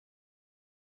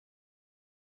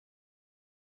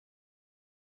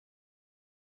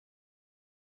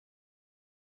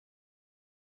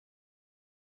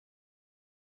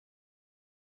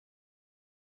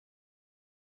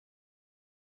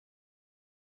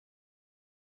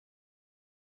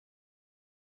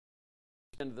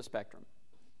end of the spectrum.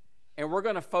 And we're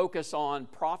going to focus on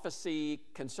prophecy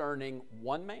concerning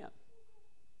one man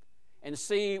and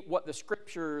see what the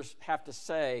Scriptures have to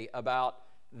say about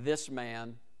this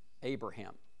man,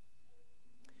 Abraham.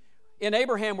 In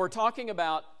Abraham, we're talking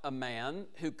about a man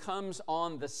who comes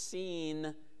on the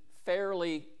scene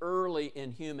fairly early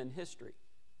in human history.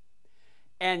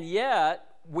 And yet,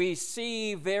 we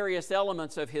see various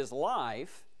elements of his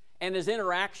life and his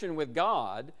interaction with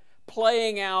God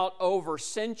playing out over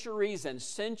centuries and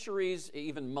centuries,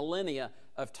 even millennia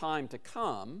of time to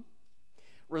come,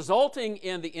 resulting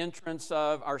in the entrance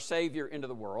of our Savior into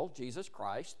the world, Jesus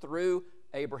Christ, through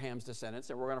Abraham's descendants,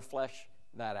 and we're going to flesh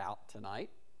that out tonight.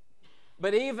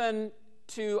 But even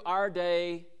to our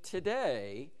day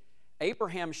today,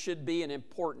 Abraham should be an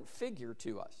important figure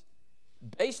to us,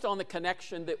 based on the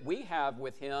connection that we have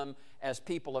with him as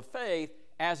people of faith,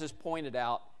 as is pointed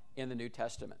out in the New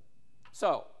Testament.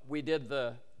 So, we did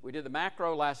the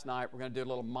macro last night. We're going to do a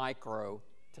little micro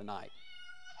tonight.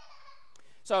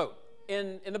 So,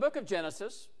 in the book of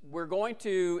Genesis, we're going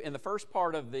to, in the first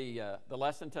part of the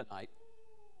lesson tonight,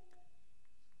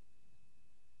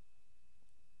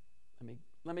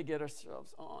 let me get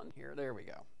ourselves on here. There we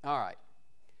go. All right.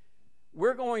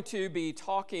 We're going to be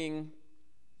talking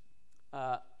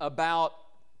about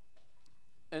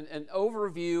an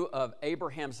overview of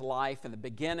Abraham's life and the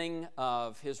beginning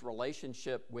of his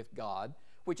relationship with God,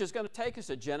 which is going to take us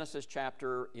to Genesis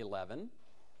chapter 11.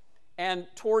 And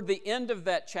toward the end of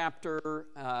that chapter,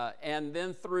 and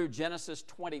then through Genesis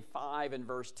 25 and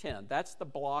verse 10, that's the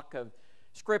block of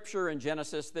Scripture in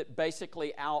Genesis that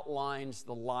basically outlines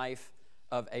the life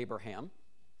of Abraham.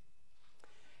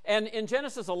 And in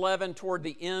Genesis 11, toward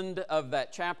the end of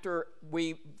that chapter,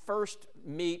 we first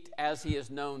meet, as he is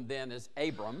known then as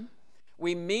Abram.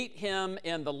 We meet him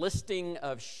in the listing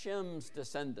of Shem's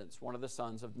descendants, one of the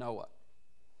sons of Noah.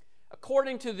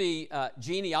 According to the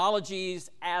genealogies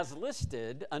as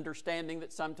listed, understanding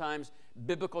that sometimes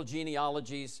biblical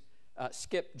genealogies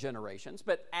skip generations,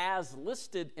 but as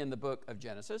listed in the book of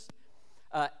Genesis,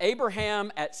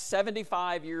 Abraham at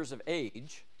 75 years of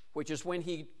age, which is when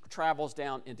he travels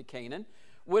down into Canaan,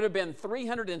 would have been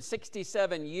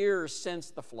 367 years since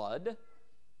the flood,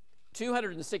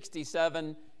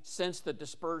 267 since the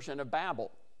dispersion of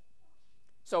Babel.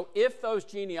 So if those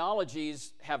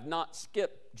genealogies have not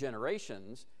skipped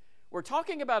generations, we're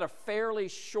talking about a fairly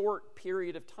short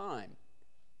period of time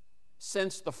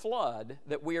since the flood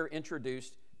that we are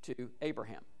introduced to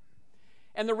Abraham.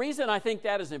 And the reason I think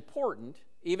that is important,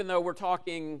 even though we're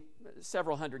talking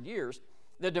several hundred years,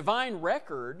 the divine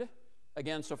record,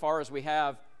 again, so far as we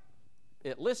have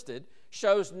it listed,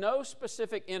 shows no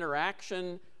specific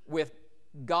interaction with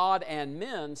God and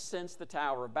men since the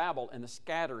Tower of Babel and the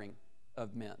scattering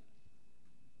of men.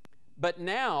 But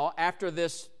now, after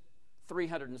this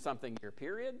 300 and something year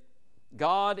period,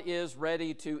 God is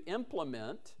ready to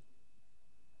implement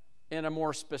in a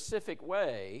more specific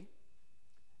way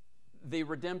the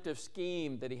redemptive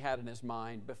scheme that he had in his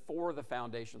mind before the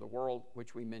foundation of the world,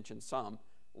 which we mentioned some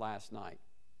last night.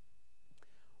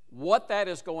 What that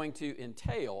is going to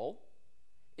entail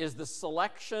is the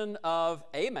selection of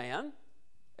a man,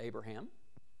 Abraham,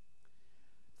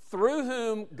 through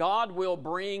whom God will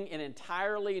bring an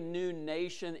entirely new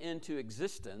nation into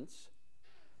existence,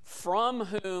 from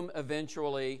whom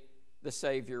eventually the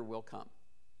Savior will come.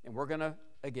 And we're going to,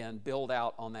 again, build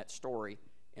out on that story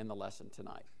in the lesson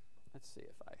tonight. Let's see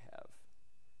if I have,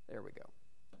 there we go.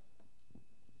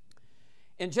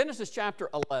 In Genesis chapter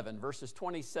 11, verses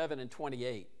 27 and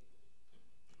 28,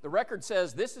 the record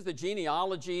says, this is the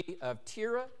genealogy of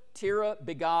Terah. Terah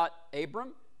begot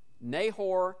Abram,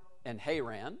 Nahor, and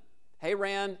Haran.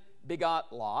 Haran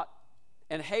begot Lot.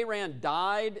 And Haran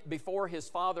died before his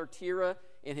father Terah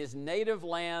in his native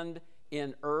land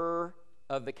in Ur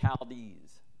of the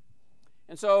Chaldees.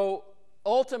 And so,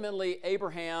 ultimately,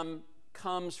 Abraham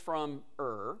comes from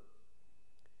Ur.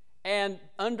 And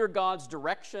under God's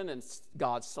direction and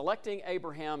God selecting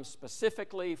Abraham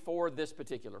specifically for this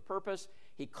particular purpose,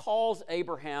 he calls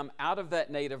Abraham out of that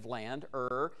native land,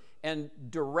 Ur, and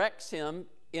directs him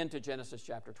into Genesis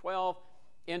chapter 12,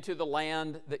 into the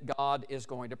land that God is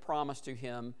going to promise to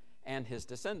him and his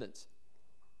descendants.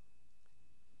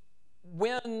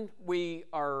 When we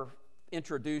are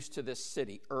introduced to this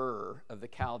city, Ur of the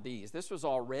Chaldees, this was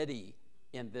already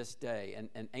in this day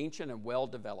an ancient and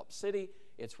well-developed city.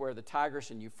 It's where the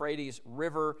Tigris and Euphrates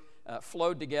River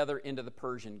flowed together into the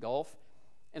Persian Gulf.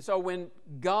 And so when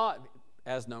God,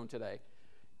 as known today,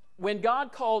 when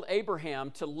God called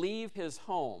Abraham to leave his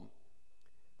home,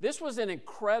 this was an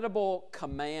incredible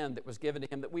command that was given to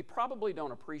him that we probably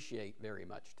don't appreciate very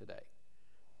much today.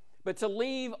 but to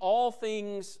leave all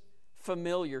things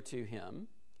familiar to him,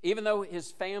 even though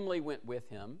his family went with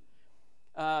him,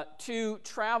 to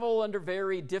travel under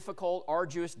very difficult,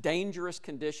 arduous, dangerous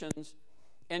conditions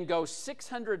and go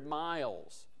 600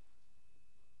 miles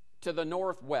to the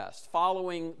northwest,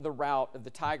 following the route of the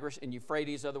Tigris and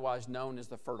Euphrates, otherwise known as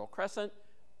the Fertile Crescent.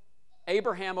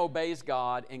 Abraham obeys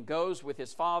God and goes with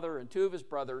his father and two of his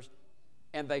brothers,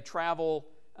 and they travel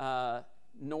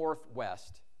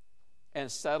northwest and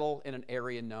settle in an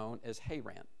area known as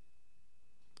Haran.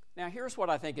 Now, here's what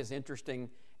I think is interesting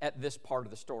at this part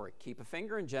of the story. Keep a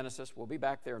finger in Genesis. We'll be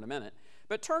back there in a minute.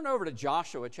 But turn over to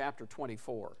Joshua chapter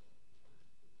 24.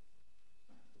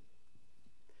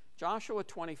 Joshua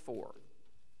 24.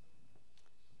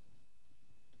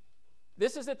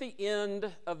 This is at the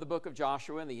end of the book of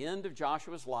Joshua and the end of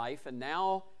Joshua's life, and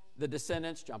now the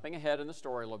descendants, jumping ahead in the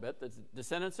story a little bit, the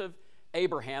descendants of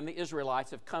Abraham, the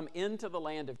Israelites, have come into the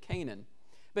land of Canaan.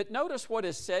 But notice what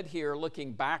is said here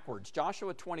looking backwards.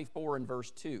 Joshua 24 and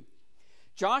verse 2.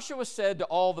 Joshua said to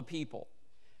all the people,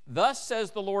 "Thus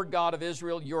says the Lord God of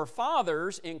Israel, your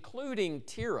fathers, including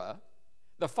Terah,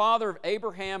 the father of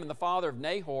Abraham and the father of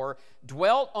Nahor,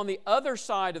 dwelt on the other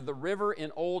side of the river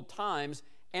in old times,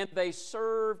 and they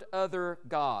served other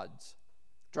gods."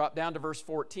 Drop down to verse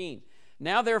 14.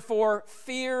 "Now therefore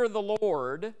fear the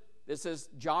Lord." This is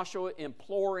Joshua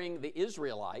imploring the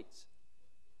Israelites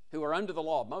who are under the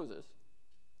law of Moses.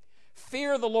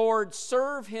 "Fear the Lord,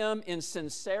 serve him in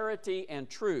sincerity and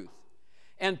truth,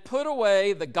 and put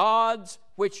away the gods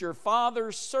which your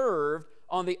fathers served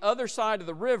on the other side of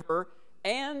the river,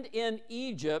 and in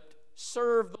Egypt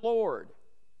serve the Lord.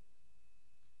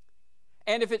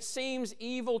 And if it seems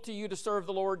evil to you to serve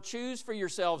the Lord, choose for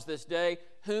yourselves this day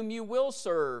whom you will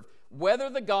serve, whether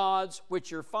the gods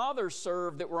which your fathers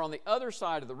served that were on the other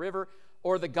side of the river,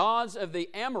 or the gods of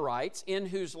the Amorites in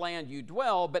whose land you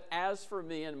dwell. But as for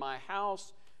me and my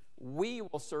house, we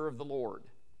will serve the Lord."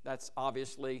 That's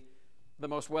obviously the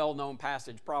most well-known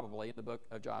passage probably in the book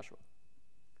of Joshua.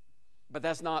 But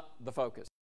that's not the focus.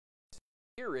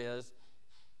 Here is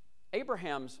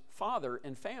Abraham's father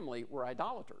and family were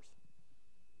idolaters.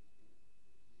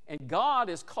 And God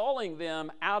is calling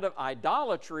them out of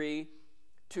idolatry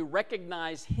to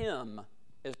recognize him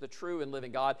as the true and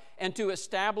living God, and to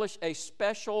establish a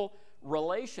special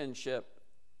relationship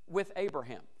with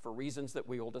Abraham for reasons that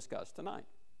we will discuss tonight.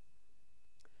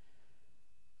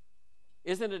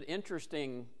 Isn't it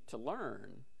interesting to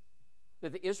learn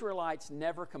that the Israelites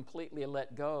never completely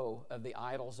let go of the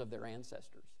idols of their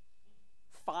ancestors?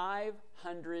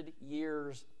 500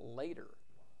 years later,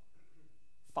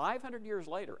 500 years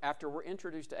later, after we're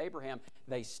introduced to Abraham,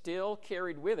 they still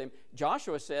carried with him,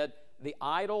 Joshua said, the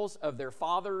idols of their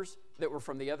fathers that were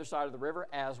from the other side of the river,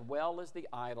 as well as the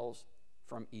idols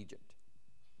from Egypt.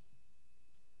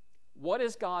 What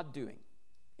is God doing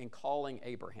in calling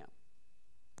Abraham?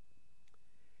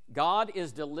 God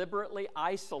is deliberately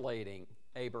isolating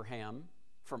Abraham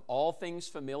from all things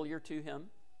familiar to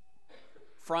him,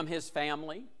 from his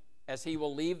family, as he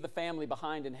will leave the family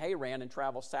behind in Haran and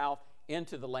travel south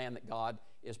into the land that God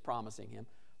is promising him.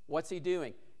 What's he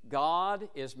doing? God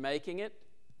is making it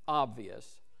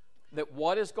obvious that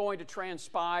what is going to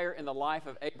transpire in the life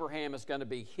of Abraham is going to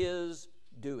be his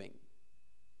doing.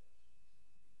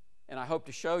 And I hope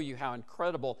to show you how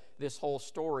incredible this whole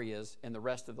story is in the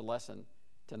rest of the lesson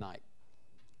tonight.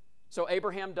 So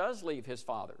Abraham does leave his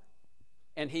father,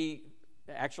 and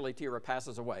Terah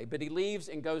passes away, but he leaves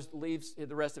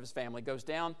the rest of his family, goes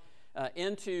down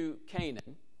into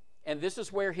Canaan, and this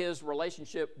is where his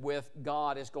relationship with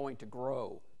God is going to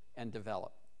grow and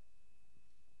develop.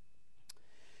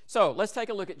 So let's take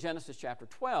a look at Genesis chapter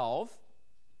 12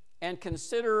 and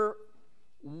consider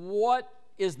what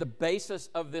is the basis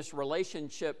of this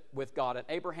relationship with God and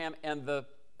Abraham and the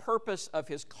purpose of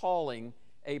his calling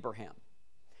Abraham.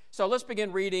 So let's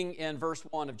begin reading in verse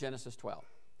 1 of Genesis 12.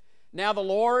 "Now the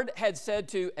Lord had said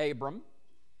to Abram,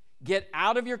 'Get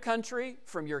out of your country,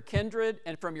 from your kindred,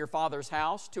 and from your father's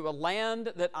house, to a land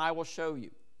that I will show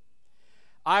you.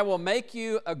 I will make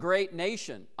you a great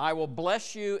nation. I will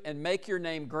bless you and make your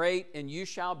name great, and you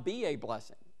shall be a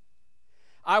blessing.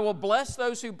 I will bless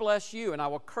those who bless you, and I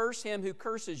will curse him who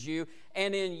curses you,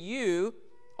 and in you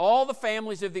all the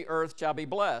families of the earth shall be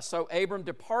blessed.' So Abram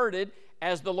departed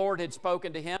as the Lord had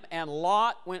spoken to him, and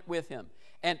Lot went with him.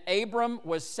 And Abram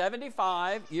was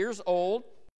 75 years old.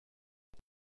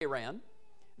 Haran.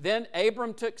 Then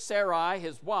Abram took Sarai,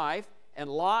 his wife, and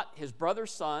Lot, his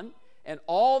brother's son, and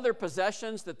all their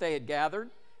possessions that they had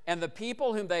gathered, and the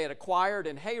people whom they had acquired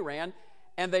in Haran,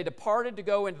 and they departed to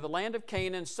go into the land of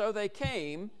Canaan. So they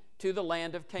came to the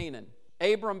land of Canaan.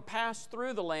 Abram passed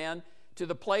through the land to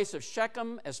the place of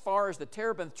Shechem as far as the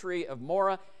terebinth tree of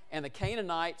Moreh, and the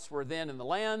Canaanites were then in the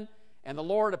land. And the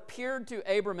Lord appeared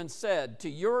to Abram and said, to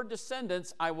your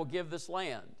descendants I will give this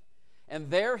land. And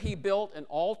there he built an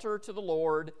altar to the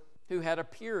Lord who had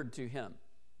appeared to him.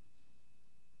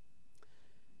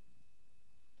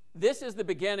 This is the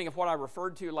beginning of what I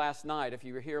referred to last night, if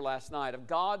you were here last night, of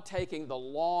God taking the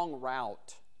long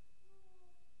route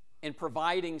in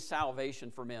providing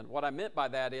salvation for men. What I meant by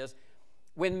that is,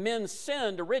 when men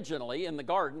sinned originally in the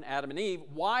garden, Adam and Eve,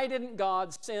 why didn't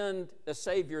God send a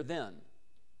Savior then?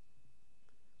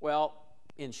 Well,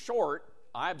 in short,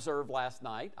 I observed last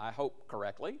night, I hope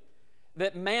correctly,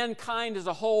 that mankind as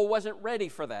a whole wasn't ready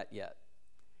for that yet.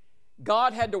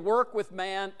 God had to work with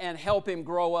man and help him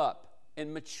grow up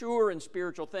and mature in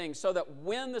spiritual things so that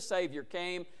when the Savior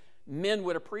came, men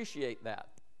would appreciate that.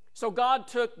 So God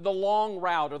took the long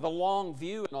route or the long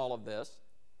view in all of this,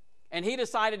 and he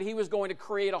decided he was going to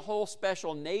create a whole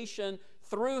special nation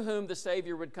through whom the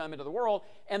Savior would come into the world.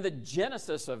 And the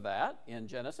genesis of that, in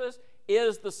Genesis,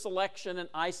 is the selection and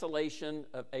isolation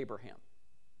of Abraham.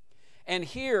 And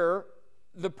here,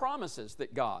 the promises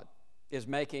that God is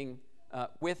making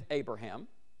with Abraham.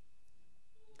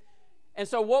 And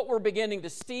so what we're beginning to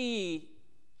see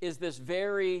is this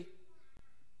very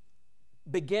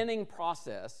beginning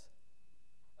process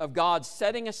of God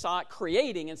setting aside,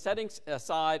 creating and setting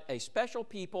aside a special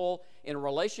people in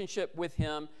relationship with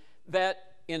him that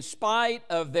in spite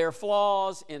of their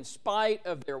flaws, in spite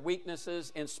of their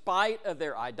weaknesses, in spite of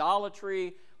their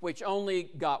idolatry, which only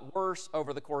got worse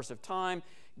over the course of time,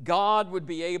 God would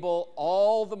be able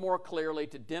all the more clearly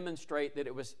to demonstrate that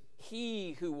it was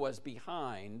he who was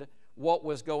behind what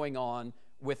was going on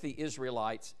with the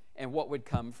Israelites and what would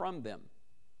come from them.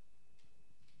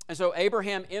 And so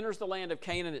Abraham enters the land of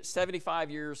Canaan at 75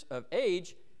 years of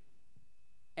age,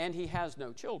 and he has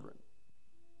no children.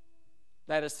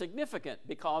 That is significant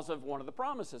because of one of the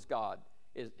promises God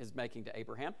is making to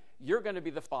Abraham. You're going to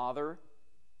be the father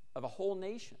of a whole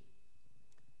nation.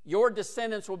 Your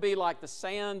descendants will be like the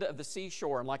sand of the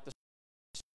seashore and like the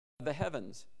stars of the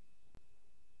heavens.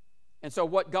 And so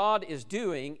what God is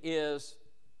doing is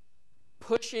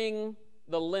pushing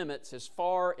the limits as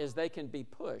far as they can be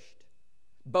pushed,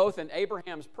 both in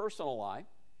Abraham's personal life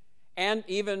and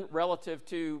even relative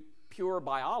to pure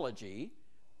biology.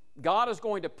 God is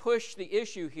going to push the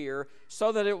issue here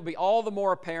so that it will be all the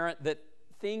more apparent that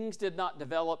things did not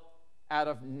develop out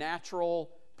of natural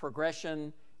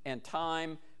progression and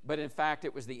time, but in fact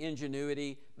it was the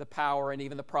ingenuity, the power, and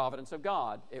even the providence of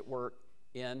God at work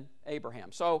in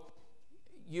Abraham. So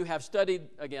you have studied,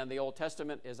 again, the Old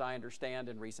Testament, as I understand,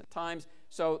 in recent times.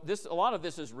 So a lot of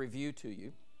this is review to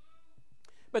you.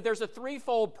 But there's a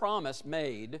threefold promise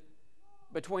made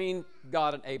between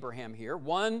God and Abraham here.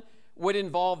 One would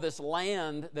involve this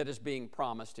land that is being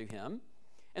promised to him.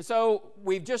 And so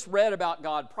we've just read about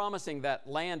God promising that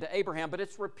land to Abraham, but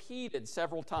it's repeated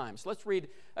several times. Let's read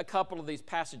a couple of these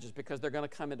passages because they're going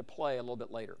to come into play a little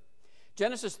bit later.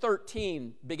 Genesis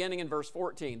 13, beginning in verse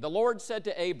 14. The Lord said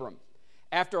to Abram,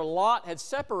 after Lot had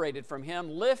separated from him,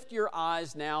 lift your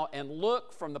eyes now and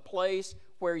look from the place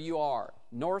where you are,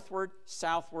 northward,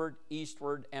 southward,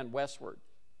 eastward, and westward.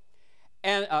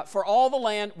 And for all the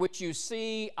land which you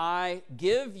see, I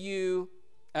give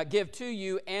to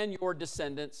you and your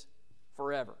descendants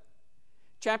forever.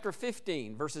 Chapter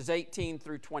 15, verses 18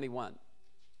 through 21.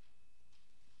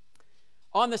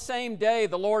 On the same day,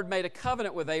 the Lord made a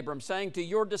covenant with Abram, saying, to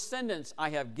your descendants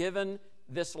I have given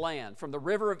this land, from the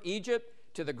river of Egypt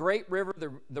to the great river,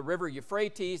 the river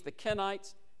Euphrates, the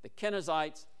Kenites, the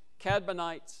Kenizzites,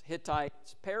 Cadmonites,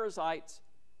 Hittites, Perizzites,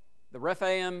 the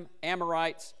Rephaim,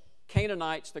 Amorites,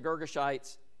 Canaanites, the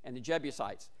Girgashites, and the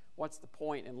Jebusites. What's the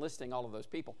point in listing all of those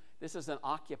people? This is an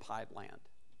occupied land.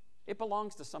 It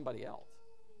belongs to somebody else.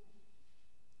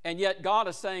 And yet God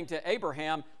is saying to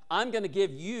Abraham, I'm going to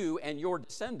give you and your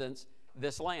descendants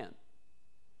this land.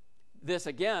 This,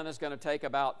 again, is going to take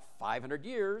about 500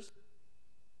 years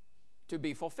to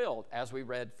be fulfilled, as we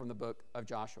read from the book of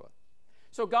Joshua.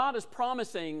 So God is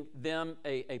promising them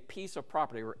a piece of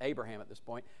property, or Abraham at this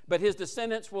point, but his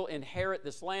descendants will inherit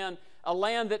this land, a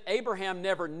land that Abraham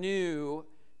never knew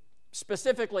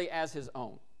specifically as his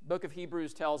own. The book of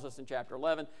Hebrews tells us in chapter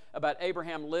 11 about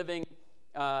Abraham living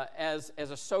as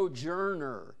a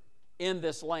sojourner in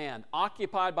this land,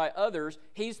 occupied by others.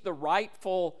 He's the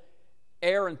rightful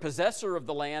heir and possessor of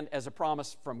the land as a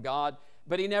promise from God,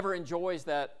 but he never enjoys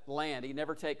that land. He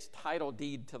never takes title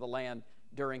deed to the land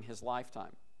during his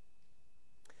lifetime.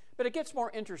 But it gets more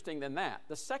interesting than that.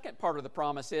 The second part of the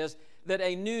promise is that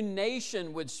a new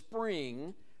nation would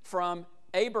spring from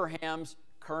Abraham's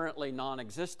currently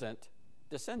non-existent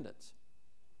descendants.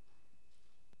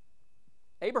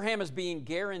 Abraham is being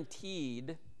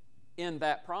guaranteed in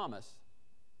that promise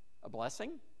a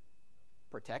blessing,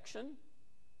 protection,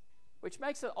 which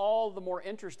makes it all the more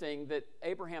interesting that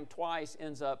Abraham twice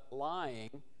ends up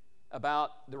lying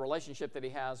about the relationship that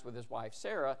he has with his wife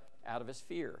Sarah out of his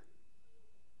fear.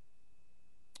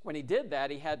 When he did that,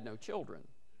 he had no children.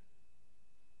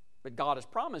 But God has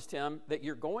promised him that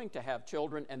you're going to have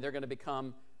children and they're going to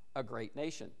become a great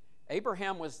nation.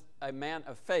 Abraham was a man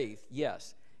of faith,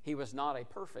 yes. He was not a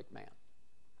perfect man.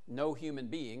 No human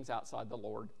beings outside the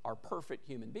Lord are perfect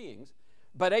human beings.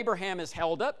 But Abraham is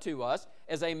held up to us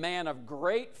as a man of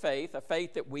great faith, a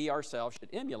faith that we ourselves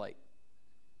should emulate.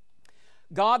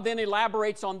 God then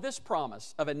elaborates on this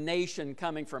promise of a nation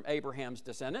coming from Abraham's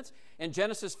descendants. In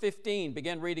Genesis 15,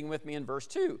 begin reading with me in verse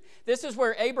 2. This is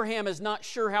where Abraham is not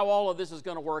sure how all of this is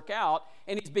going to work out,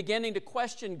 and he's beginning to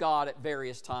question God at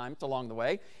various times along the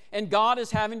way. And God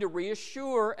is having to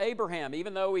reassure Abraham,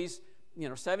 even though he's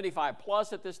 75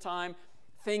 plus at this time,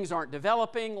 things aren't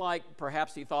developing like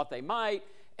perhaps he thought they might,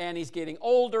 and he's getting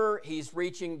older. He's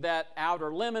reaching that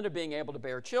outer limit of being able to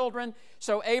bear children.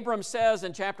 So Abram says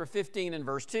in chapter 15 and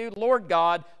verse 2, Lord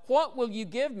God, what will you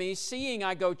give me, seeing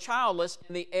I go childless,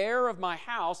 and the heir of my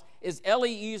house is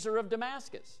Eliezer of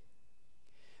Damascus?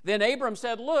 Then Abram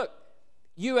said, look,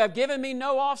 you have given me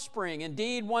no offspring.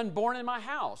 Indeed, one born in my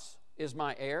house is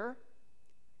my heir.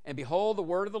 And behold, the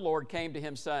word of the Lord came to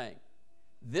him, saying,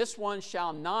 this one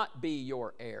shall not be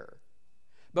your heir,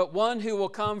 but one who will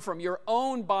come from your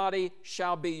own body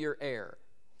shall be your heir.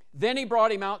 Then he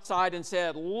brought him outside and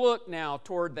said, look now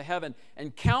toward the heaven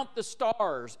and count the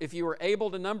stars if you are able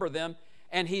to number them.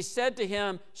 And he said to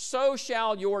him, so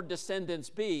shall your descendants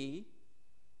be.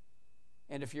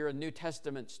 And if you're a New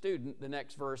Testament student, the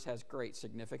next verse has great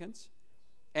significance.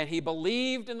 And he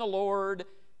believed in the Lord,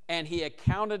 and he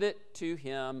accounted it to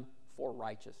him for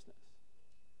righteousness.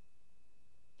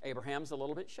 Abraham's a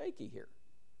little bit shaky here.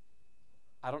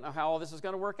 I don't know how all this is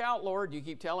going to work out, Lord. You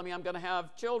keep telling me I'm going to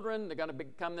have children. They're going to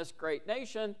become this great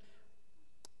nation.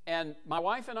 And my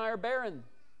wife and I are barren.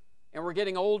 And we're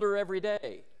getting older every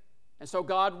day. And so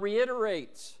God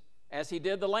reiterates, as he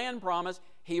did the land promise,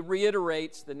 he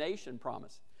reiterates the nation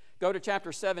promise. Go to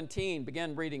chapter 17.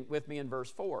 Begin reading with me in verse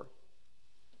 4.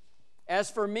 As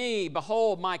for me,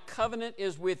 behold, my covenant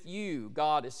is with you,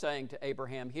 God is saying to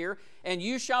Abraham here, and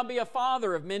you shall be a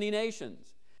father of many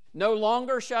nations. No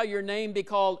longer shall your name be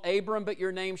called Abram, but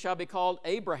your name shall be called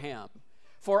Abraham.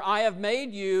 For I have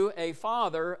made you a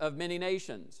father of many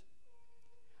nations.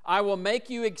 I will make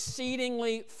you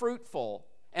exceedingly fruitful,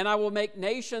 and I will make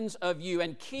nations of you,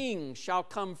 and kings shall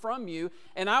come from you,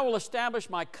 and I will establish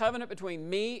my covenant between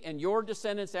me and your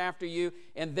descendants after you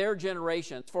and their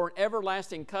generations, for an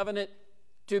everlasting covenant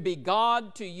to be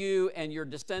God to you and your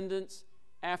descendants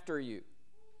after you.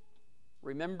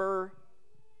 Remember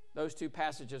those two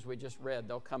passages we just read.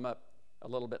 They'll come up a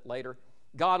little bit later.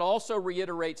 God also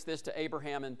reiterates this to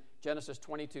Abraham in Genesis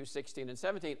 22, 16, and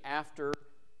 17 after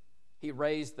he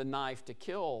raised the knife to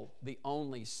kill the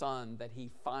only son that he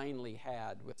finally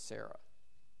had with Sarah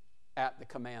at the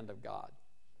command of God.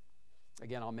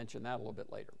 Again, I'll mention that a little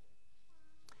bit later.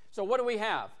 So what do we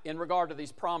have in regard to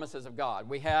these promises of God?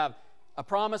 We have a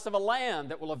promise of a land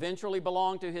that will eventually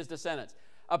belong to his descendants.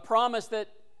 A promise that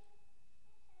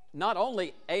not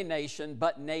only a nation,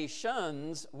 but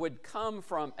nations would come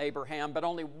from Abraham, but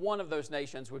only one of those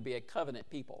nations would be a covenant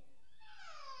people.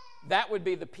 That would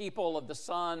be the people of the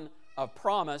son of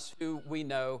promise, who we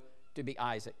know to be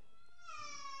Isaac.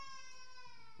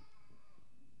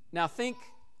 Now think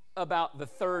about the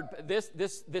third,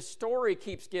 this story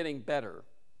keeps getting better.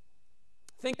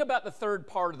 Think about the third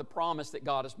part of the promise that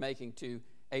God is making to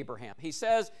Abraham. He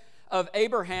says of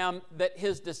Abraham that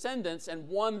his descendants, and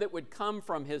one that would come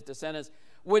from his descendants,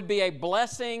 would be a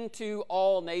blessing to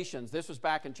all nations. This was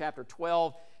back in chapter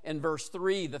 12 and verse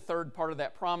 3, the third part of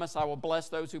that promise. I will bless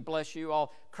those who bless you.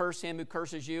 I'll curse him who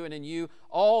curses you, and in you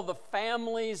all the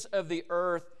families of the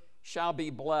earth shall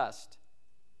be blessed.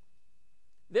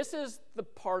 This is the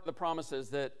part of the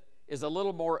promises that is a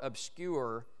little more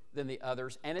obscure than the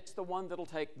others, and it's the one that'll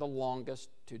take the longest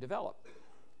to develop.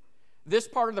 This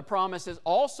part of the promise is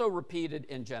also repeated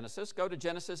in Genesis. Go to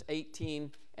Genesis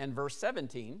 18 and verse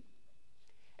 17.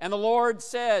 And the Lord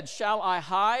said, shall I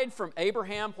hide from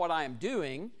Abraham what I am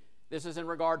doing? This is in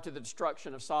regard to the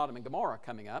destruction of Sodom and Gomorrah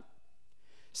coming up.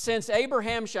 Since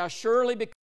Abraham shall surely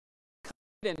become a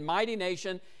great and mighty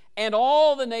nation, and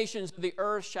all the nations of the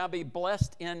earth shall be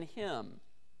blessed in him.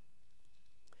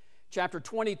 Chapter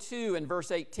 22 and verse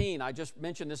 18, I just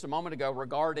mentioned this a moment ago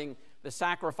regarding the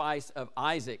sacrifice of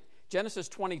Isaac. Genesis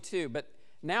 22, but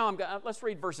now let's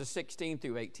read verses 16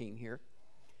 through 18 here.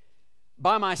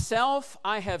 By myself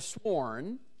I have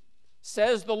sworn,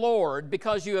 says the Lord,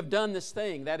 because you have done this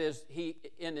thing. That is, he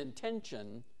in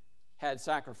intention had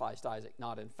sacrificed Isaac,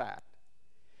 not in fact.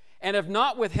 And have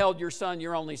not withheld your son,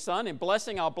 your only son. In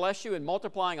blessing I'll bless you, in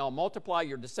multiplying I'll multiply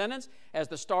your descendants as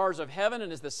the stars of heaven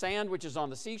and as the sand which is on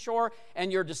the seashore.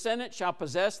 And your descendants shall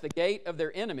possess the gate of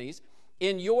their enemies.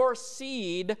 In your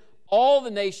seed all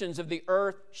the nations of the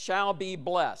earth shall be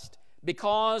blessed,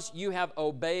 because you have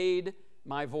obeyed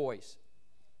my voice.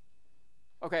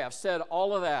 Okay, I've said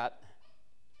all of that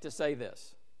to say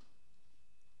this.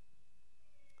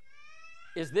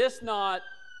 Is this not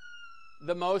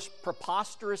the most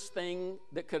preposterous thing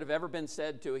that could have ever been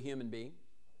said to a human being?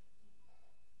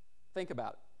 Think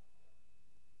about it.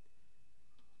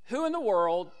 Who in the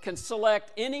world can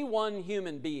select any one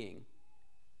human being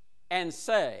and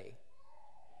say,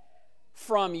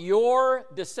 from your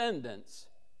descendants,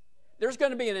 there's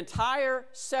going to be an entire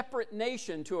separate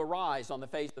nation to arise on the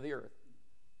face of the earth?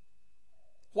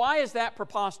 Why is that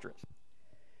preposterous?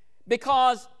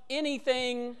 Because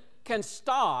anything can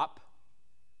stop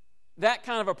that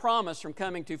kind of a promise from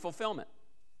coming to fulfillment.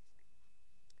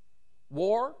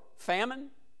 War, famine,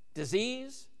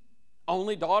 disease,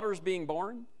 only daughters being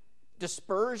born,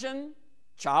 dispersion,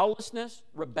 childlessness,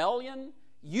 rebellion,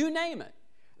 you name it.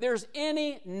 There's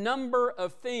any number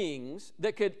of things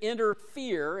that could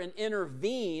interfere and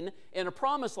intervene in a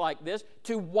promise like this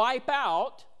to wipe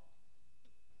out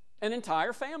an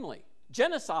entire family.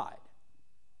 Genocide.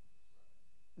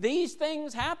 These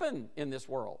things happen in this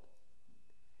world.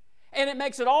 And it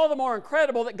makes it all the more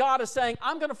incredible that God is saying,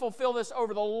 I'm going to fulfill this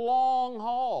over the long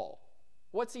haul.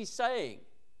 What's he saying?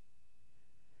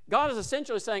 God is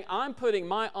essentially saying, I'm putting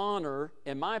my honor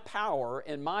and my power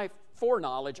and my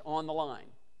foreknowledge on the line.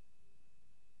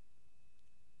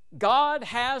 God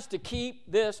has to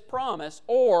keep this promise,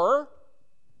 or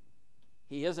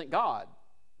he isn't God.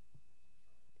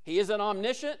 He isn't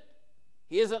omniscient.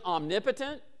 He isn't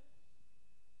omnipotent.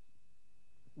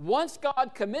 Once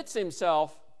God commits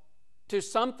himself to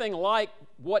something like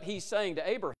what he's saying to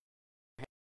Abraham,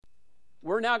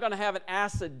 we're now going to have an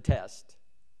acid test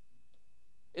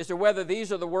as to whether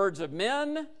these are the words of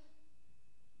men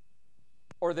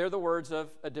or they're the words of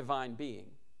a divine being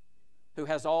who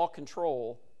has all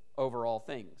control over all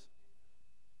things.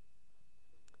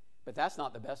 But that's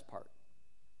not the best part.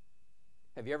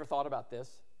 Have you ever thought about this?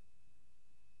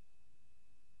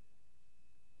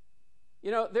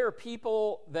 You know, there are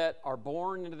people that are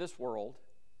born into this world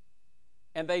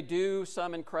and they do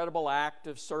some incredible act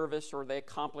of service or they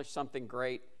accomplish something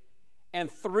great, and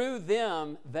through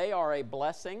them they are a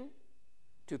blessing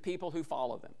to people who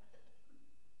follow them.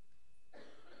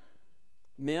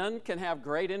 Men can have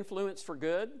great influence for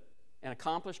good and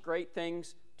accomplish great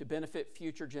things to benefit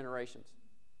future generations.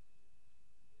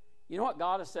 You know what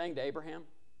God is saying to Abraham?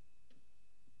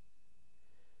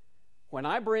 When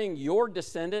I bring your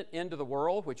descendant into the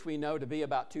world, which we know to be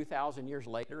about 2,000 years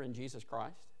later in Jesus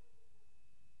Christ,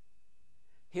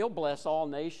 he'll bless all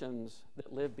nations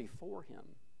that live before him.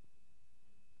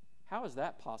 How is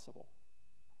that possible?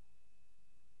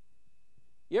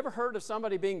 You ever heard of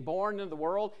somebody being born into the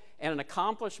world and an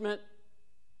accomplishment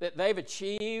that they've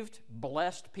achieved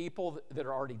blessed people that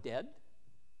are already dead?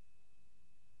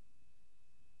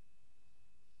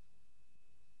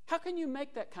 How can you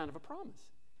make that kind of a promise?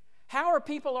 How are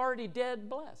people already dead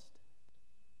blessed?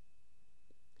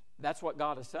 That's what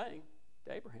God is saying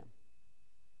to Abraham.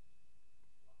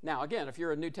 Now, again, if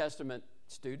you're a New Testament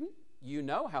student, you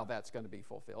know how that's going to be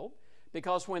fulfilled,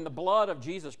 because when the blood of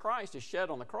Jesus Christ is shed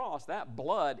on the cross, that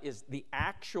blood is the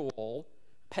actual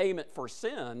payment for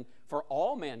sin for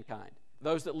all mankind,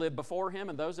 those that live before him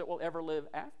and those that will ever live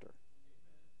after.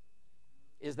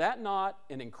 Is that not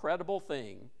an incredible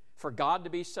thing for God to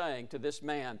be saying to this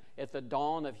man at the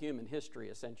dawn of human history,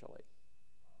 essentially?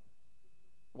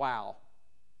 Wow.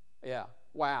 Yeah,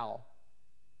 wow.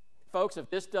 Folks, if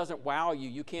this doesn't wow you,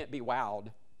 you can't be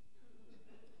wowed.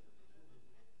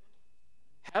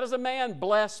 How does a man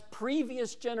bless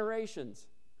previous generations?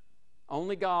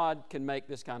 Only God can make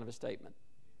this kind of a statement.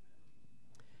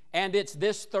 And it's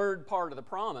this third part of the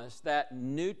promise that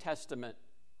New Testament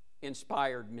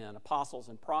inspired men, apostles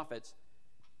and prophets,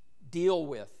 deal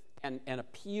with and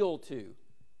appeal to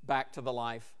back to the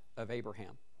life of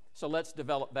Abraham. So let's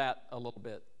develop that a little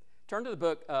bit. Turn to the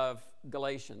book of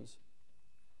Galatians,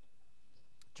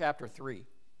 chapter 3.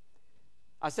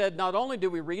 I said not only do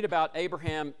we read about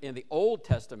Abraham in the Old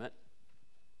Testament,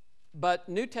 but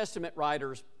New Testament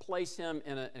writers place him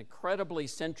in an incredibly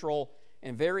central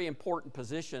and very important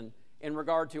position in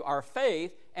regard to our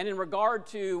faith and in regard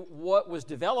to what was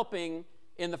developing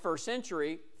in the first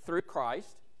century through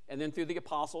Christ and then through the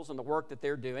apostles and the work that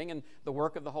they're doing and the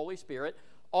work of the Holy Spirit.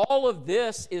 All of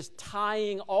this is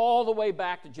tying all the way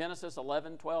back to Genesis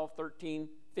 11, 12, 13,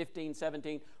 15,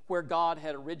 17, where God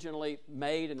had originally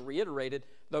made and reiterated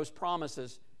those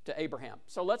promises to Abraham.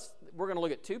 So we're going to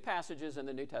look at two passages in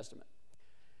the New Testament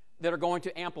that are going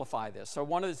to amplify this. So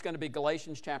one is going to be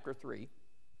Galatians chapter 3.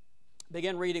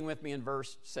 Begin reading with me in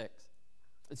verse 6.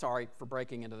 Sorry for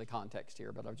breaking into the context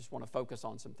here, but I just want to focus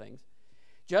on some things.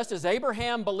 Just as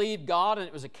Abraham believed God and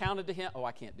it was accounted to him. Oh,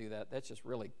 I can't do that. That's just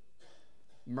really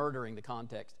murdering the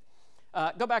context.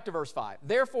 Go back to verse 5.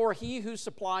 Therefore, he who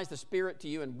supplies the Spirit to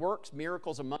you and works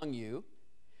miracles among you,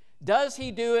 does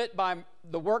he do it by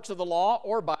the works of the law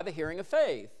or by the hearing of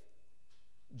faith?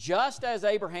 Just as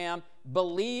Abraham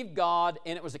believed God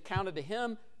and it was accounted to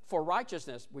him for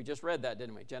righteousness. We just read that,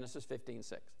 didn't we? Genesis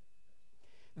 15:6.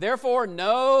 Therefore,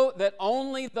 know that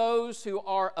only those who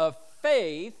are of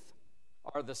faith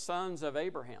are the sons of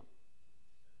Abraham.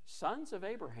 Sons of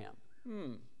Abraham.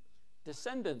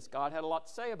 Descendants. God had a lot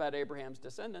to say about Abraham's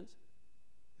descendants.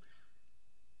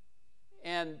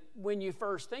 And when you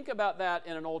first think about that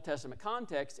in an Old Testament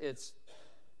context, it's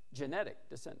genetic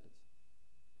descendants.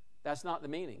 That's not the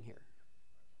meaning here.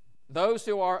 Those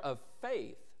who are of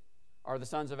faith are the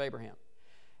sons of Abraham.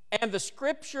 And the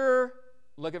Scripture,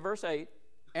 look at verse 8,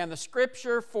 and the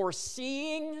Scripture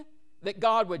foreseeing that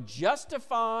God would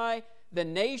justify the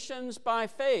nations by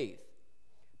faith,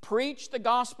 preached the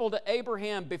gospel to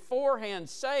Abraham beforehand,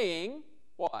 saying,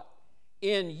 what?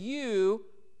 In you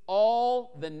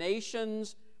all the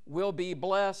nations will be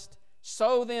blessed.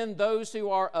 So then those who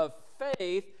are of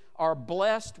faith are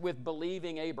blessed with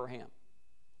believing Abraham.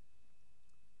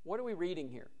 What are we reading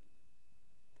here?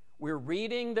 We're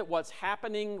reading that what's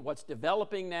happening, what's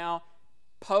developing now,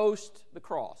 post the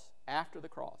cross, after the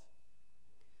cross.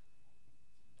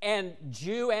 And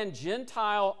Jew and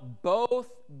Gentile both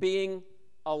being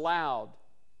allowed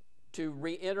to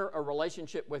re-enter a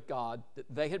relationship with God that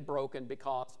they had broken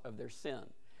because of their sin.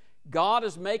 God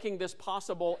is making this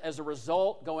possible as a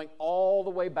result, going all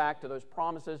the way back to those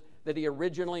promises that He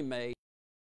originally made.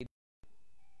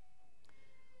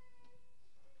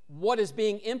 What is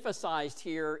being emphasized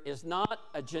here is not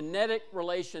a genetic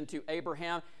relation to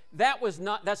Abraham.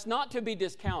 That's not to be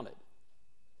discounted,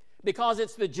 because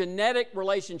it's the genetic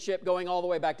relationship going all the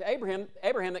way back to Abraham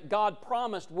that God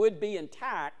promised would be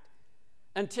intact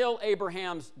until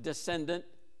Abraham's descendant,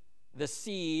 the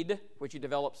seed, which He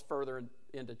develops further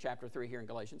into chapter 3 here in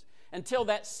Galatians, until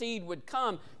that seed would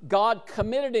come, God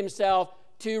committed Himself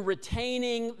to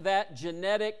retaining that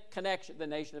genetic connection, the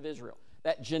nation of Israel,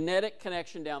 that genetic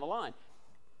connection down the line.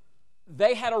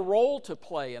 They had a role to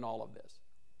play in all of this.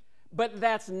 But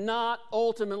that's not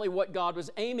ultimately what God was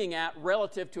aiming at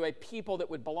relative to a people that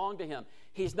would belong to Him.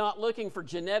 He's not looking for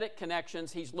genetic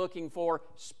connections. He's looking for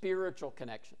spiritual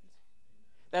connections.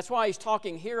 That's why He's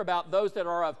talking here about those that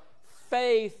are of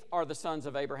faith are the sons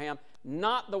of Abraham,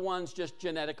 not the ones just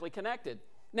genetically connected.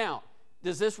 Now,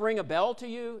 does this ring a bell to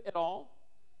you at all?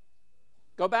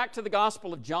 Go back to the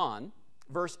Gospel of John,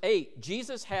 verse 8.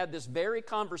 Jesus had this very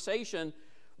conversation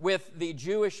with the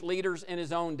Jewish leaders in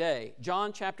His own day.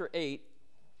 John chapter 8,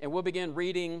 and we'll begin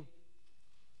reading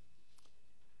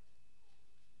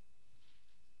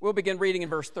in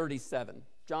verse 37.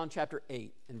 John chapter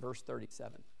 8 and verse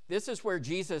 37. This is where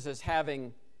Jesus is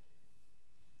having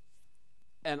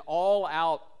an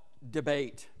all-out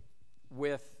debate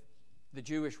with the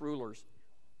Jewish rulers.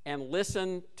 And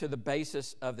listen to the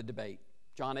basis of the debate.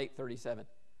 John 8:37.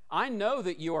 I know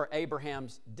that you are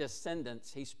Abraham's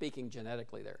descendants. He's speaking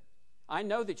genetically there. I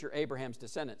know that you're Abraham's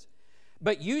descendants.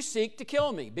 But you seek to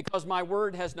kill me because my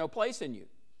word has no place in you.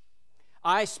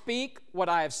 I speak what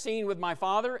I have seen with my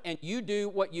father, and you do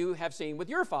what you have seen with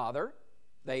your father.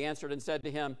 They answered and said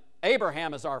to him,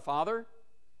 Abraham is our father.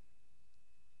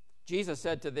 Jesus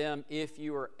said to them, if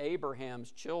you were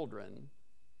Abraham's children,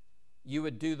 you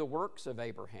would do the works of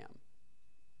Abraham.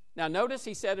 Now notice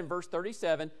He said in verse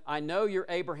 37, I know you're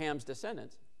Abraham's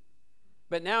descendants.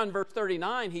 But now in verse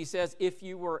 39, He says, if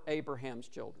you were Abraham's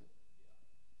children.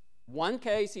 One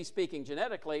case He's speaking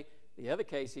genetically, the other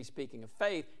case He's speaking of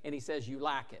faith, and He says you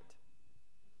lack it.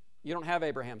 You don't have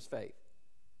Abraham's faith.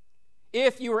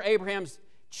 If you were Abraham's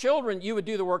children, you would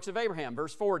do the works of Abraham.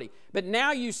 Verse 40. But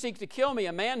now you seek to kill me,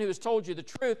 a man who has told you the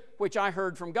truth, which I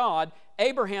heard from God.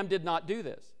 Abraham did not do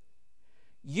this.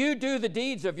 You do the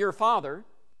deeds of your father.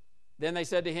 Then they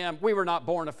said to Him, we were not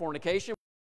born of fornication.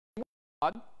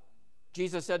 God.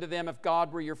 Jesus said to them, if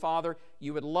God were your father,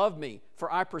 you would love me,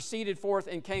 for I proceeded forth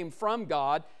and came from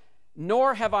God,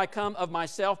 nor have I come of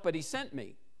myself, but He sent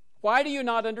me. Why do you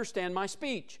not understand my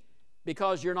speech?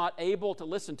 because you're not able to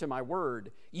listen to my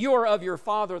word. You are of your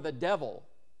father the devil,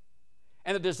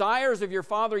 and the desires of your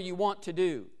father you want to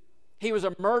do. He was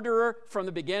a murderer from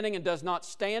the beginning and does not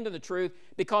stand in the truth,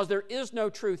 because there is no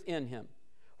truth in him.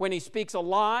 When he speaks a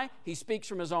lie, he speaks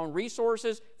from his own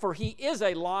resources, for he is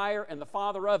a liar and the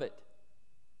father of it.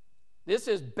 This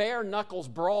is bare knuckles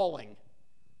brawling.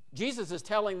 Jesus is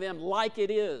telling them like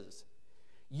it is.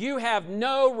 You have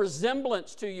no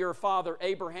resemblance to your father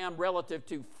Abraham relative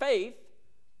to faith.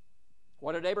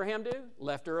 What did Abraham do?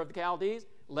 Left Ur of the Chaldees,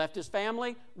 left his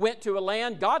family, went to a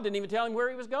land. God didn't even tell him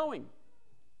where he was going.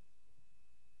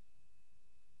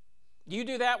 You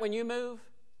do that when you move?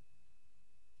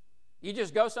 You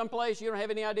just go someplace, you don't have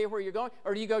any idea where you're going?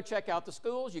 Or do you go check out the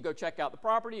schools, you go check out the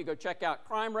property, you go check out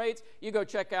crime rates, you go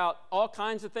check out all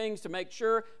kinds of things to make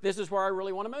sure this is where I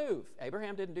really want to move?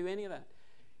 Abraham didn't do any of that.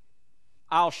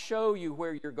 I'll show you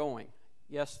where you're going.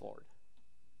 Yes, Lord.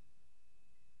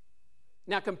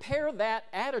 Now compare that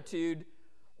attitude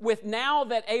with now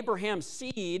that Abraham's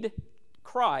seed,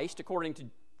 Christ, according to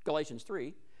Galatians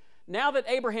 3, now that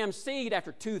Abraham's seed,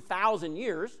 after 2,000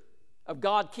 years of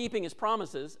God keeping his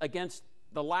promises against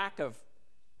the lack of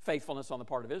faithfulness on the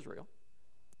part of Israel,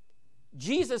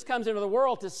 Jesus comes into the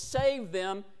world to save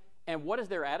them, and what is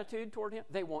their attitude toward him?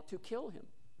 They want to kill him.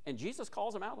 And Jesus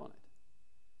calls them out on it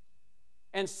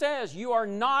and says, you are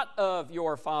not of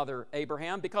your father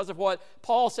Abraham, because of what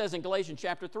Paul says in Galatians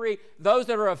chapter 3, those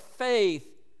that are of faith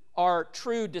are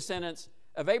true descendants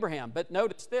of Abraham. But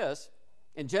notice this,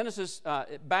 in Genesis,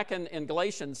 back in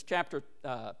Galatians chapter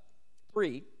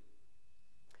 3,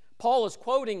 Paul is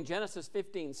quoting Genesis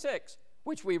 15:6,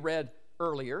 which we read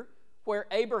earlier, where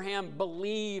Abraham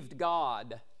believed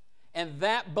God, and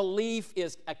that belief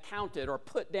is accounted or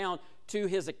put down to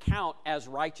his account as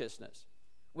righteousness.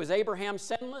 Was Abraham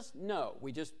sinless? No.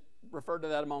 We just referred to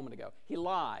that a moment ago. He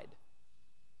lied,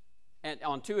 and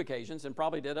on 2 occasions, and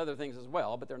probably did other things as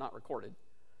well, but they're not recorded.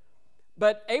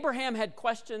 But Abraham had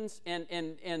questions, and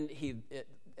he,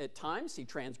 at times he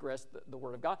transgressed the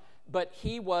word of God, but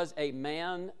he was a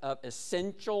man of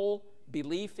essential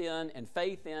belief in and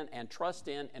faith in and trust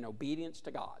in and obedience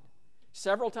to God.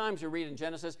 Several times we read in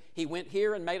Genesis, he went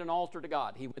here and made an altar to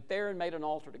God. He went there and made an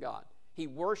altar to God. He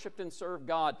worshiped and served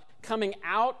God, coming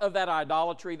out of that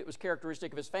idolatry that was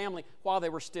characteristic of his family while they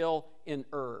were still in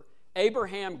Ur.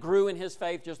 Abraham grew in his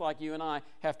faith just like you and I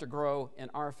have to grow in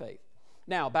our faith.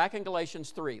 Now, back in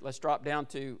Galatians 3, let's drop down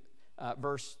to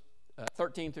verse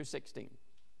 13 through 16.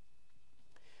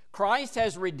 Christ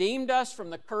has redeemed us from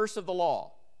the curse of the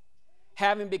law,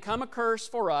 having become a curse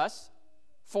for us,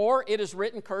 for it is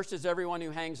written, cursed is everyone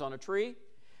who hangs on a tree,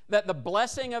 that the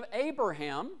blessing of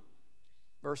Abraham,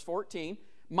 verse 14,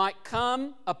 might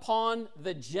come upon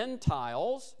the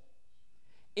Gentiles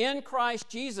in Christ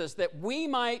Jesus, that we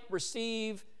might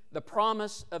receive the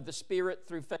promise of the Spirit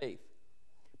through faith.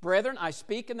 Brethren, I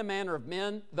speak in the manner of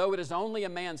men, though it is only a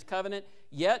man's covenant,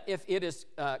 yet if it is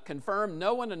confirmed,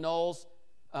 no one annuls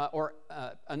or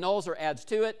adds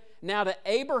to it. Now to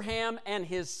Abraham and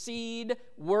his seed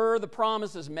were the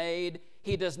promises made.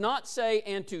 He does not say,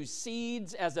 and to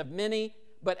seeds as of many,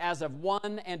 but as of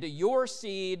one, and to your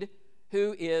seed,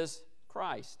 who is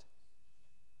Christ.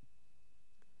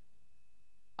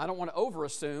 I don't want to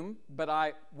overassume, but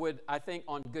I would, I think,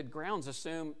 on good grounds,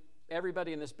 assume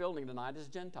everybody in this building tonight is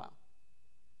Gentile.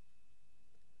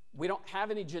 We don't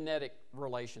have any genetic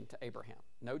relation to Abraham,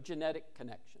 no genetic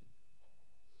connection.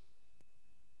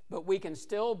 But we can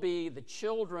still be the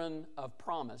children of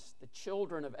promise, the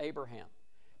children of Abraham,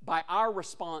 by our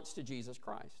response to Jesus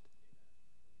Christ.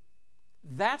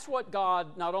 That's what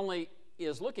God not only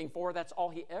is looking for, that's all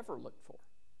he ever looked for.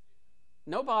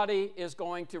 Nobody is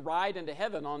going to ride into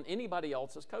heaven on anybody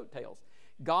else's coattails.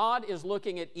 God is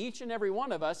looking at each and every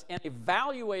one of us and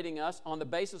evaluating us on the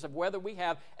basis of whether we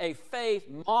have a faith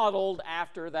modeled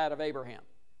after that of Abraham.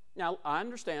 Now, I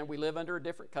understand we live under a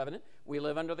different covenant. We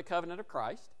live under the covenant of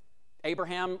Christ.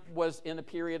 Abraham was in a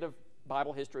period of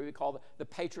Bible history we call the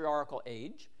patriarchal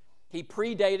age. He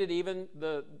predated even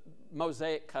the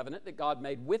Mosaic covenant that God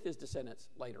made with his descendants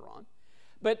later on.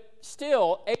 But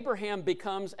still, Abraham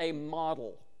becomes a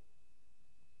model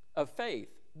of faith.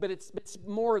 But it's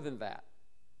more than that.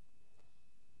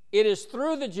 It is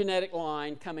through the genetic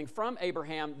line coming from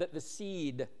Abraham that the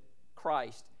seed,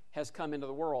 Christ, has come into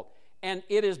the world. And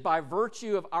it is by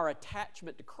virtue of our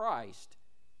attachment to Christ,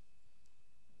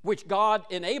 which God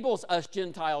enables us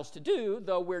Gentiles to do,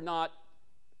 though we're not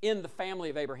in the family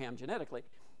of Abraham genetically.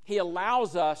 He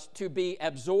allows us to be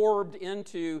absorbed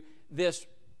into this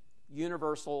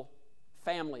universal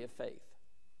family of faith.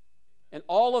 And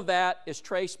all of that is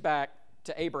traced back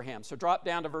to Abraham. So drop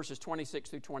down to verses 26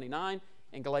 through 29.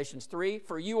 in Galatians 3,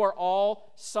 for you are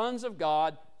all sons of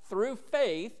God through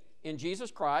faith in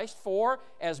Jesus Christ, for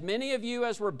as many of you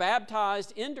as were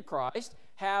baptized into Christ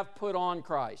have put on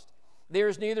Christ. There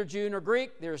is neither Jew nor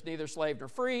Greek, there is neither slave nor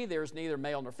free, there is neither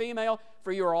male nor female,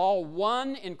 for you are all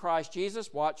one in Christ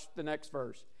Jesus. Watch the next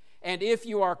verse. And if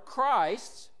you are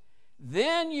Christ's,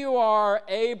 then you are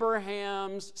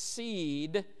Abraham's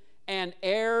seed and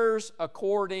heirs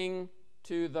according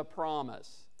to the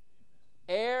promise.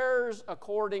 Heirs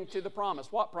according to the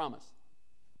promise. What promise?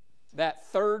 That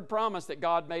third promise that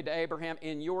God made to Abraham,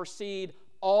 in your seed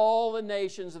all the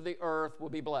nations of the earth will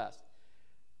be blessed.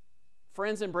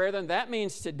 Friends and brethren, that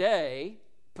means today,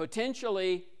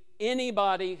 potentially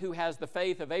anybody who has the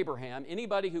faith of Abraham,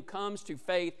 anybody who comes to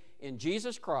faith in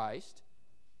Jesus Christ,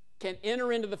 can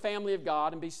enter into the family of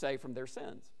God and be saved from their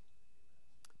sins.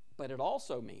 But it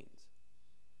also means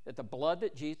that the blood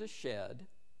that Jesus shed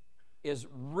is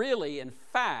really, in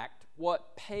fact,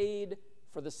 what paid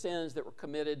for the sins that were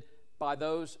committed by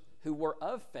those who were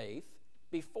of faith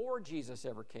before Jesus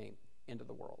ever came into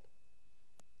the world.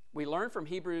 We learn from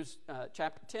Hebrews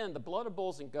chapter 10, the blood of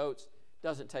bulls and goats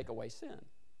doesn't take away sin.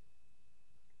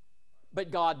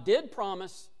 But God did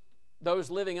promise those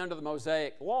living under the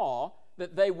Mosaic law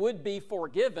that they would be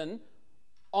forgiven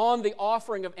on the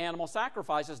offering of animal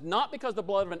sacrifices, not because the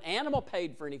blood of an animal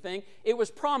paid for anything. It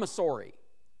was promissory.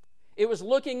 It was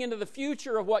looking into the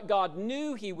future of what God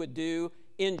knew He would do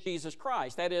in Jesus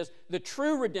Christ. That is, the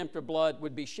true redemptive blood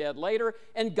would be shed later,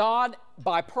 and God,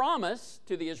 by promise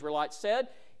to the Israelites, said,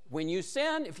 when you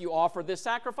sin, if you offer this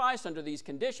sacrifice under these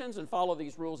conditions and follow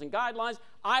these rules and guidelines,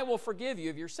 I will forgive you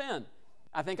of your sin.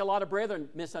 I think a lot of brethren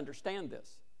misunderstand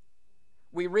this.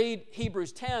 We read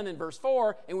Hebrews 10 in verse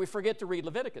 4, and we forget to read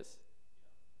Leviticus.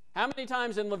 How many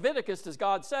times in Leviticus does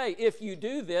God say, if you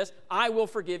do this, I will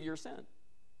forgive your sin?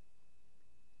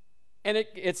 And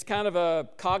it's kind of a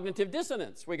cognitive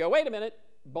dissonance. We go, wait a minute,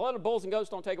 blood of bulls and goats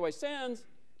don't take away sins,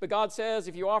 but God says,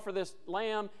 if you offer this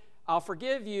lamb, I'll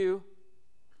forgive you.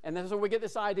 And then so we get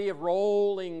this idea of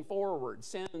rolling forward,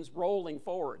 sins rolling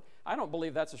forward. I don't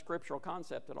believe that's a scriptural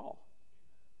concept at all.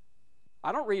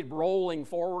 I don't read rolling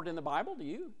forward in the Bible, do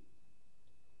you?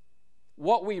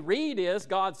 What we read is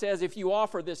God says, if you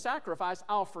offer this sacrifice,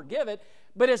 I'll forgive it.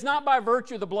 But it's not by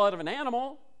virtue of the blood of an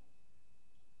animal.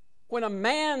 When a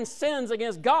man sins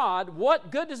against God,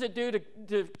 what good does it do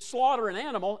to slaughter an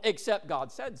animal except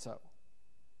God said so?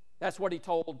 That's what He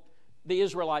told the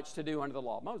Israelites to do under the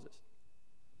law of Moses.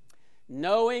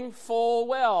 Knowing full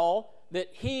well that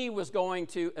He was going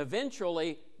to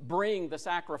eventually bring the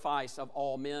sacrifice of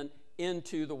all men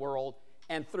into the world,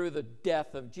 and through the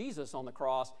death of Jesus on the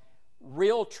cross,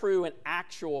 real, true, and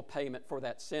actual payment for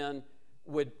that sin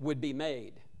would be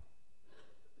made.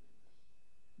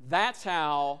 That's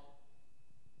how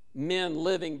men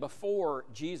living before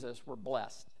Jesus were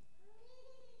blessed.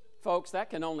 Folks, that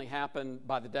can only happen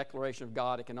by the declaration of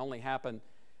God. It can only happen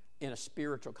in a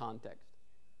spiritual context.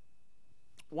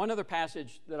 One other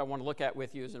passage that I want to look at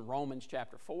with you is in Romans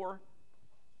chapter 4.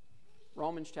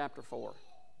 Romans chapter 4.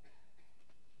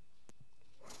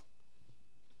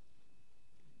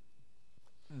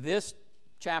 This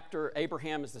chapter,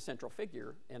 Abraham is the central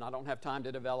figure, and I don't have time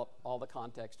to develop all the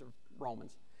context of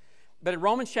Romans. But in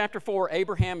Romans chapter 4,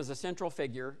 Abraham is a central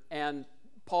figure, and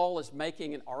Paul is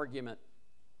making an argument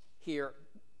here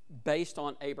based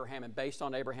on Abraham and based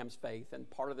on Abraham's faith, and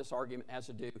part of this argument has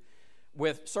to do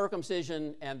with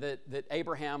circumcision and that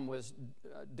Abraham was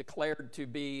declared to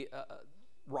be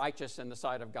righteous in the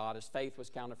sight of God. His faith was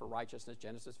counted for righteousness,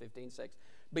 Genesis 15:6,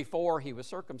 before he was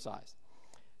circumcised.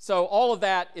 So all of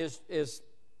that is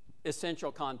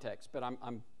essential context, but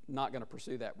I'm not going to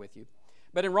pursue that with you.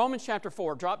 But in Romans chapter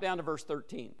 4, drop down to verse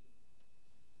 13.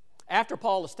 After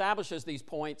Paul establishes these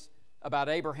points about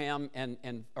Abraham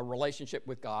and a relationship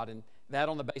with God, and that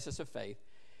on the basis of faith,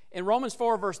 in Romans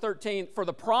 4, verse 13, for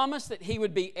the promise that he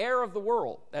would be heir of the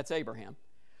world, that's Abraham,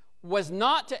 was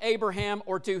not to Abraham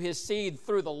or to his seed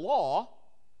through the law,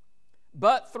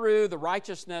 but through the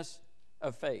righteousness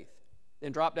of faith.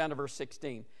 Then drop down to verse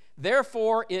 16.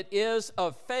 Therefore it is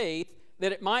of faith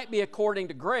that it might be according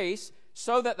to grace,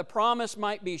 so that the promise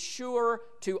might be sure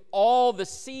to all the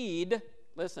seed,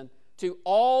 listen, to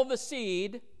all the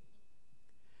seed,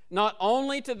 not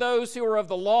only to those who are of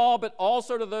the law, but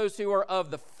also to those who are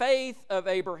of the faith of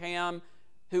Abraham,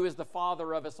 who is the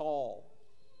father of us all.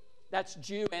 That's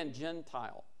Jew and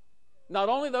Gentile. Not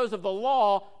only those of the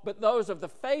law, but those of the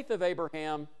faith of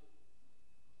Abraham,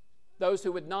 those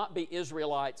who would not be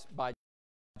Israelites by.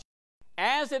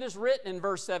 As it is written in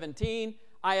verse 17,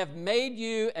 I have made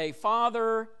you a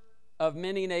father of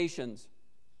many nations.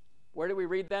 Where did we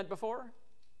read that before?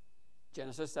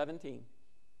 Genesis 17.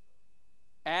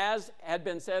 as had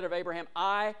been said of Abraham,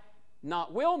 I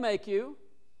not will make you,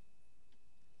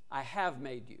 I have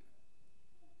made you.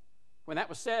 When that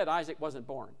was said, Isaac wasn't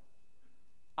born.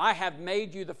 I have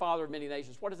made you the father of many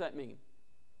nations. What does that mean?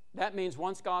 That means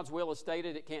once God's will is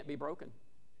stated, it can't be broken.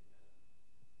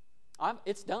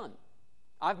 It's done.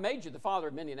 I've made you the father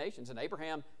of many nations. And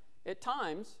Abraham, at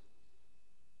times,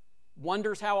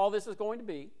 wonders how all this is going to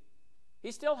be.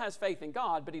 He still has faith in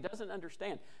God, but he doesn't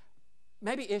understand.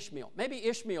 Maybe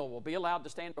Ishmael will be allowed to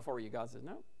stand before you. God says,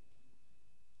 no.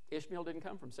 Ishmael didn't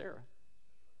come from Sarah.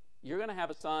 You're going to have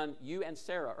a son. You and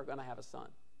Sarah are going to have a son.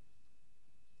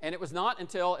 And it was not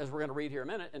until, as we're going to read here in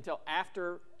a minute, until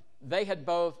after they had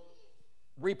both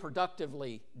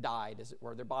reproductively died, as it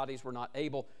were. Their bodies were not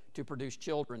able to produce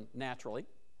children naturally.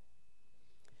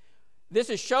 This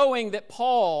is showing that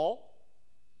Paul,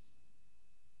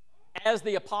 as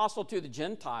the apostle to the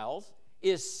Gentiles,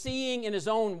 is seeing in his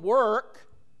own work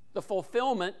the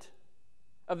fulfillment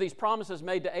of these promises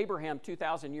made to Abraham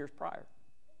 2,000 years prior.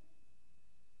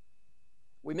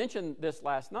 We mentioned this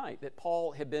last night, that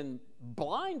Paul had been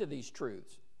blind to these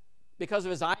truths because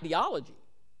of his ideology,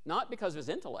 not because of his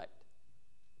intellect.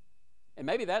 And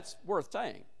maybe that's worth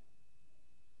saying.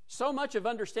 So much of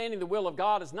understanding the will of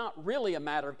God is not really a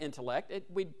matter of intellect.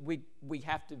 We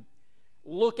have to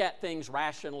look at things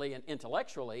rationally and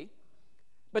intellectually.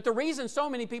 But the reason so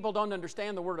many people don't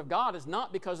understand the Word of God is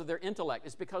not because of their intellect.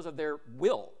 It's because of their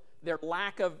will, their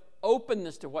lack of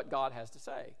openness to what God has to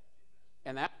say.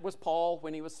 And that was Paul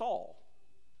when he was Saul.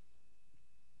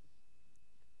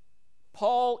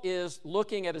 Paul is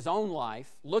looking at his own life,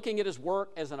 looking at his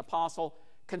work as an apostle,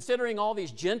 considering all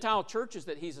these Gentile churches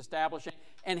that he's establishing,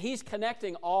 and he's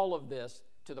connecting all of this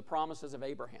to the promises of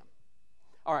Abraham.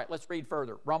 All right, let's read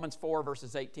further. Romans 4,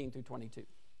 verses 18 through 22.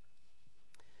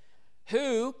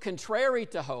 Who, contrary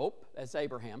to hope, that's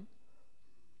Abraham,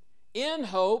 in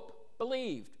hope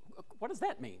believed. What does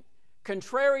that mean?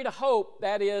 Contrary to hope,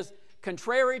 that is,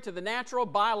 contrary to the natural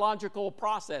biological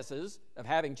processes of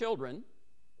having children.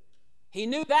 He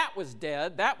knew that was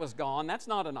dead, that was gone, that's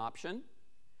not an option.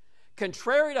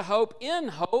 Contrary to hope, in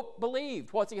hope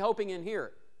believed. What's he hoping in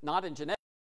here? Not in genetics,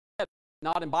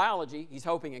 not in biology, he's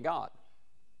hoping in God.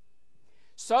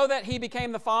 So that he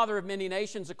became the father of many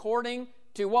nations, according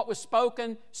to what was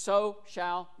spoken, so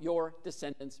shall your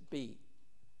descendants be.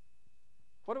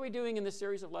 What are we doing in this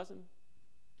series of lessons?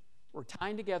 We're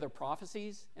tying together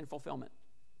prophecies and fulfillment.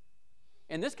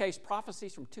 In this case,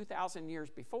 prophecies from 2,000 years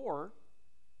before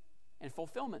and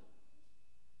fulfillment.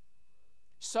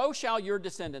 So shall your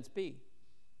descendants be.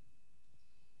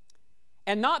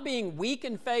 And not being weak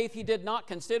in faith, he did not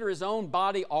consider his own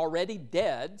body already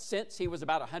dead, since he was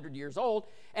about 100 years old,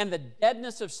 and the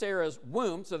deadness of Sarah's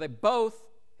womb, so they both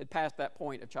had passed that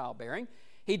point of childbearing.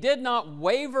 He did not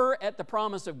waver at the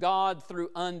promise of God through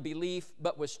unbelief,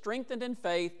 but was strengthened in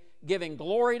faith, giving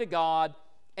glory to God,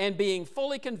 and being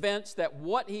fully convinced that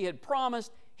what he had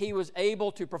promised he was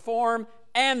able to perform,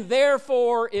 and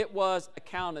therefore it was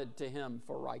accounted to him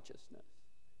for righteousness.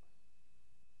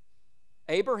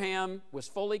 Abraham was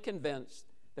fully convinced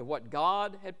that what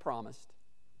God had promised,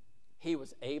 he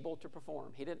was able to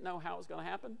perform. He didn't know how it was going to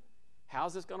happen.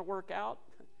 How's this going to work out?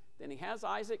 Then he has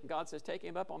Isaac, and God says, take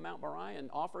him up on Mount Moriah and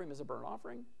offer him as a burnt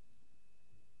offering.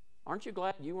 Aren't you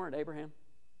glad you weren't Abraham?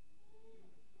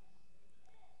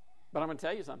 But I'm going to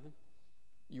tell you something.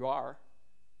 You are,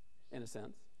 in a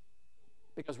sense,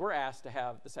 because we're asked to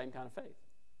have the same kind of faith.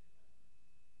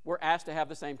 We're asked to have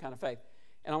the same kind of faith.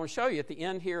 And I want to show you at the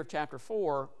end here of chapter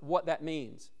 4 what that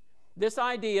means. This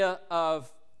idea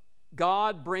of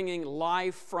God bringing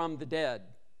life from the dead.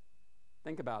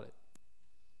 Think about it.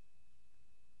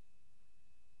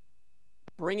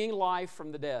 Bringing life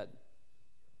from the dead.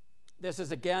 This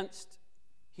is against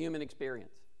human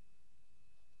experience.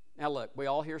 Now look, we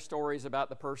all hear stories about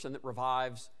the person that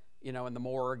revives, in the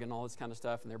morgue and all this kind of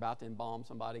stuff, and they're about to embalm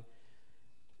somebody.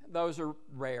 Those are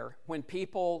rare.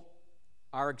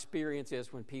 Our experience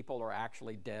is when people are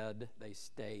actually dead, they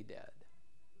stay dead.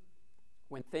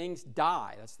 When things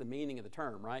die, that's the meaning of the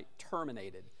term, right?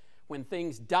 Terminated. When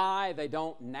things die, they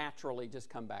don't naturally just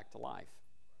come back to life.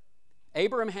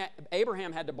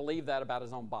 Abraham had to believe that about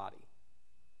his own body.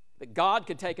 That God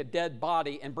could take a dead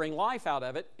body and bring life out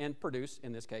of it and produce,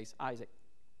 in this case, Isaac.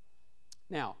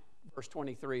 Now, verse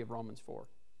 23 of Romans 4.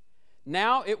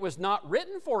 Now it was not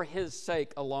written for his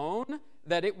sake alone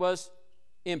that it was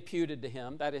imputed to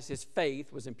him, that is, his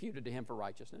faith was imputed to him for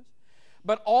righteousness,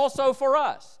 but also for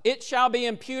us. It shall be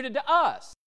imputed to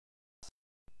us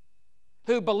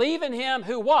who believe in him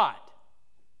who what?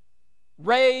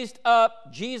 Raised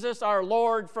up Jesus our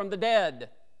Lord from the dead.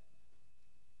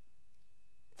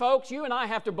 Folks, you and I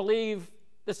have to believe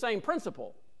the same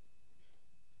principle.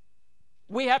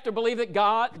 We have to believe that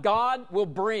God will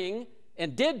bring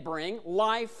and did bring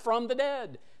life from the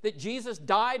dead. That Jesus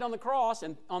died on the cross,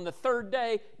 and on the third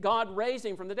day, God raised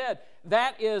him from the dead.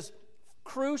 That is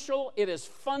crucial. It is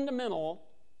fundamental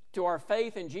to our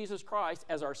faith in Jesus Christ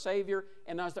as our Savior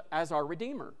and as our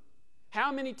Redeemer.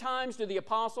 How many times do the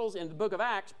apostles in the book of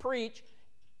Acts preach,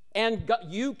 and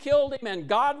you killed him and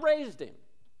God raised him?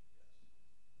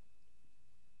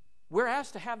 We're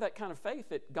asked to have that kind of faith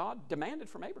that God demanded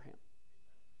from Abraham.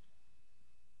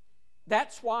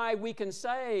 That's why we can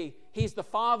say he's the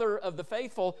father of the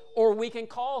faithful, or we can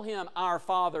call him our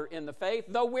father in the faith,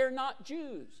 though we're not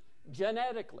Jews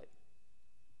genetically.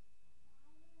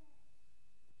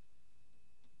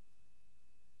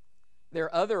 There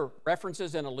are other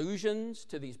references and allusions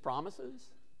to these promises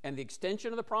and the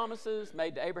extension of the promises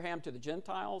made to Abraham to the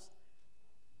Gentiles.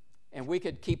 And we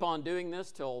could keep on doing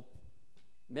this till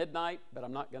midnight, but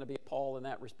I'm not going to be Paul in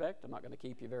that respect. I'm not going to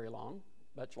keep you very long,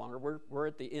 much longer. We're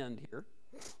at the end here.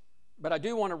 But I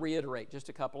do want to reiterate just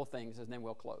a couple of things, and then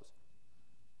we'll close.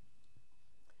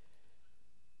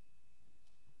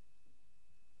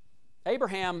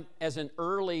 Abraham, as an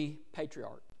early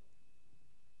patriarch,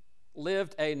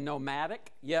 lived a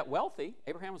nomadic, yet wealthy.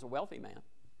 Abraham was a wealthy man,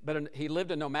 but he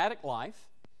lived a nomadic life.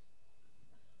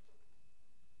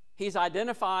 He's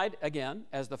identified, again,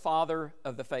 as the father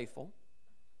of the faithful.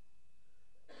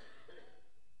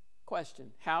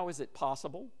 Question: how is it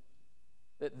possible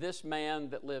that this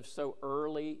man that lived so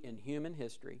early in human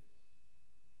history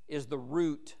is the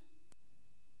root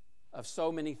of so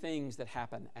many things that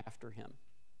happen after him,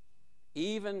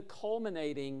 even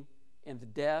culminating in the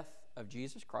death of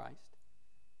Jesus Christ,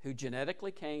 who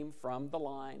genetically came from the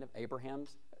line of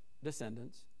Abraham's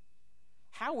descendants?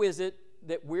 How is it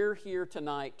that we're here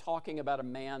tonight talking about a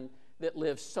man that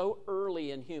lived so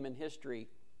early in human history,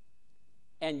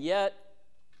 and yet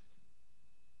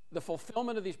the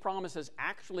fulfillment of these promises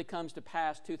actually comes to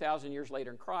pass 2,000 years later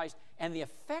in Christ, and the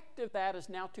effect of that is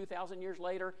now 2,000 years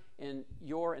later in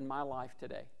your and my life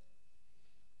today?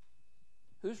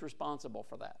 Who's responsible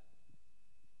for that?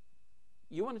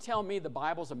 You want to tell me the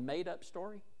Bible's a made-up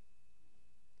story?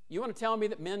 You want to tell me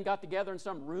that men got together in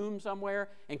some room somewhere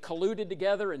and colluded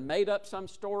together and made up some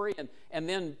story and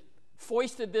then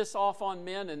foisted this off on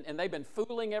men, and they've been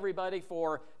fooling everybody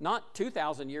for not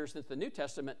 2,000 years since the New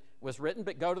Testament was written,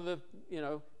 but go to the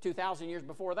 2,000 years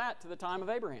before that, to the time of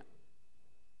Abraham.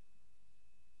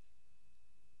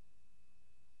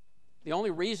 The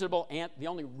only reasonable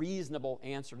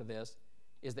answer to this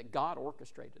is that God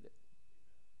orchestrated it.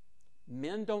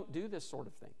 Men don't do this sort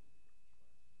of thing.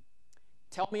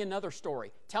 Tell me another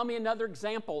story. Tell me another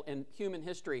example in human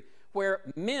history where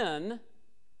men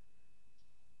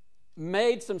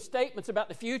made some statements about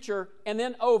the future and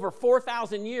then over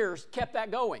 4,000 years kept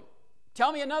that going.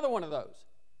 Tell me another one of those.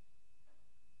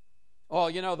 Oh,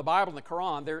 the Bible and the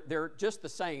Quran, they're just the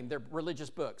same. They're religious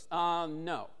books.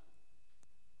 No.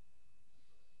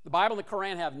 The Bible and the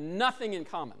Quran have nothing in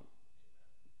common.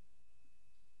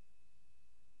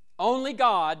 Only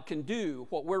God can do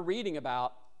what we're reading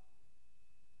about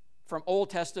from Old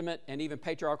Testament and even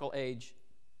patriarchal age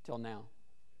till now.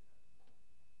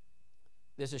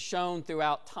 This is shown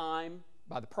throughout time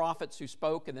by the prophets who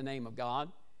spoke in the name of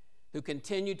God, who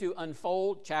continued to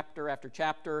unfold chapter after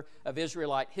chapter of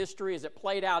Israelite history as it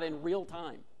played out in real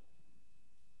time.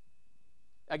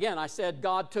 Again, I said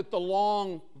God took the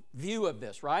long view of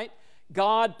this, right?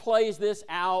 God plays this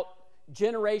out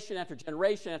generation after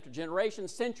generation after generation,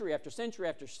 century after century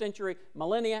after century,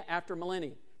 millennia after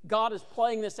millennia. God is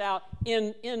playing this out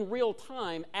in real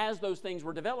time as those things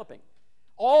were developing.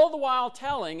 All the while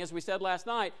telling, as we said last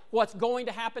night, what's going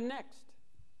to happen next.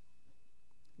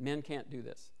 Men can't do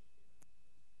this.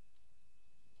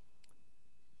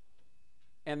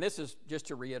 And this is just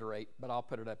to reiterate, but I'll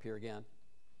put it up here again.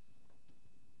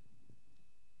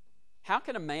 How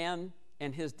can a man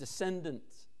and his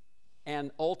descendants and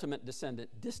ultimate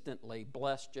descendant distantly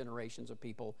bless generations of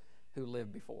people who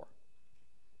lived before?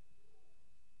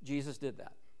 Jesus did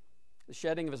that. The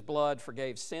shedding of his blood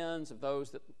forgave sins of those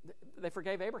that... They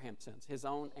forgave Abraham's sins, his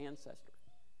own ancestor.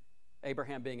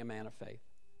 Abraham being a man of faith.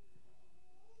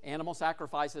 Animal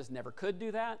sacrifices never could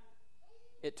do that.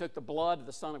 It took the blood of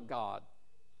the Son of God.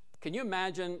 Can you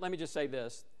imagine... Let me just say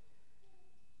this.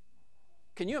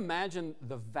 Can you imagine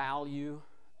the value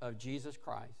of Jesus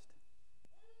Christ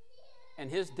and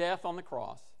his death on the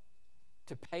cross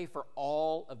to pay for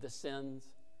all of the sins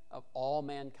of all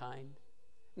mankind?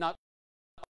 Not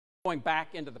going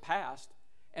back into the past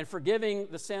and forgiving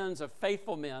the sins of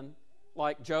faithful men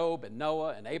like Job and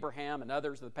Noah and Abraham and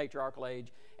others of the patriarchal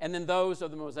age, and then those of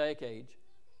the Mosaic age.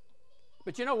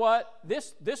 But you know what?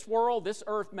 This world, this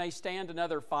earth may stand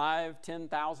another 5,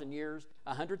 10,000 years,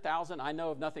 100,000. I know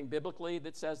of nothing biblically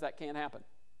that says that can't happen.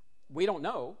 We don't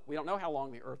know. We don't know how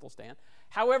long the earth will stand.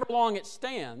 However long it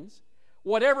stands,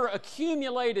 whatever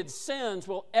accumulated sins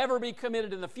will ever be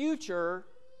committed in the future,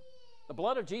 the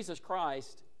blood of Jesus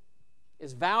Christ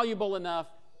is valuable enough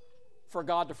for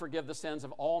God to forgive the sins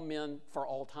of all men for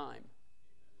all time.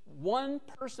 One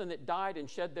person that died and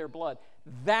shed their blood,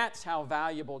 that's how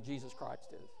valuable Jesus Christ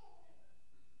is.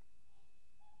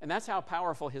 And that's how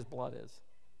powerful his blood is.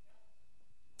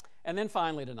 And then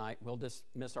finally tonight, we'll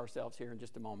dismiss ourselves here in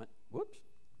just a moment. Whoops,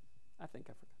 I think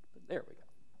I forgot. But there we go.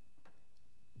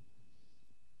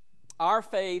 Our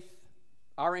faith,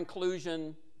 our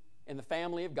inclusion in the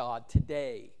family of God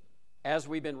today, as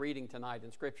we've been reading tonight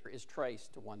in Scripture, is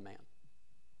traced to one man.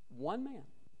 One man.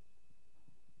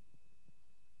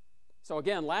 So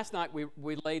again, last night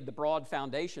we laid the broad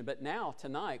foundation, but now,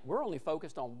 tonight, we're only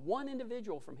focused on one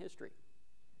individual from history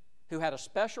who had a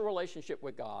special relationship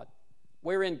with God,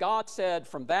 wherein God said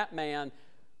from that man,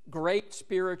 great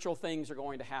spiritual things are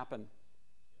going to happen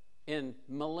in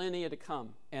millennia to come.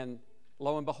 And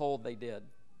lo and behold, they did.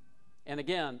 And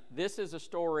again, this is a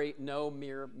story no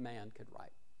mere man could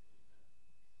write.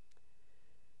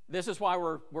 This is why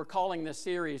we're calling this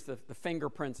series the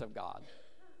Fingerprints of God.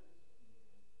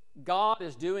 God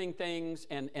is doing things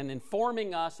and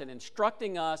informing us and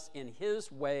instructing us in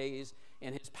his ways,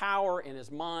 in his power, in his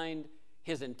mind,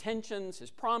 his intentions,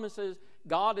 his promises.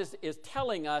 God is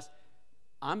telling us,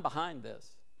 I'm behind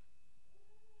this.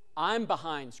 I'm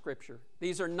behind Scripture.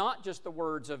 These are not just the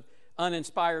words of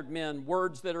uninspired men,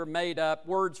 words that are made up,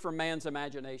 words from man's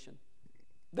imagination.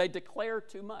 They declare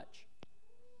too much.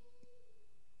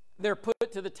 They're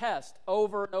put to the test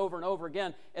over and over and over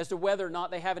again as to whether or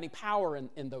not they have any power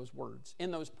in those words,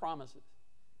 in those promises.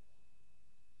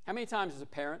 How many times as a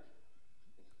parent,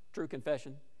 true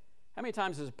confession, how many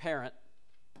times as a parent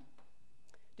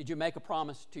did you make a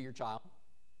promise to your child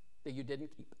that you didn't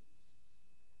keep?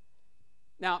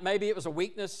 Now, maybe it was a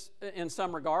weakness in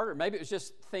some regard, or maybe it was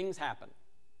just things happen.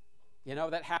 You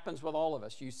know, that happens with all of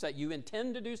us. You say you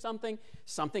intend to do something,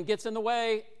 something gets in the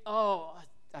way. Oh,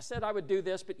 I said I would do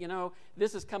this, but you know,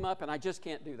 this has come up and I just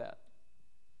can't do that.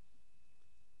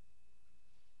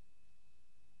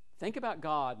 Think about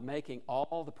God making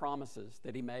all the promises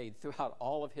that he made throughout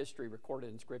all of history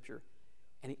recorded in Scripture,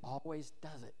 and he always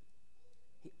does it.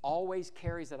 He always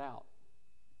carries it out.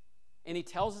 And he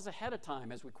tells us ahead of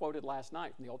time, as we quoted last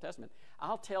night from the Old Testament,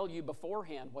 I'll tell you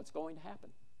beforehand what's going to happen.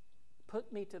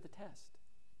 Put me to the test.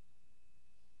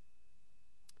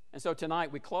 And so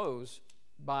tonight we close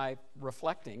by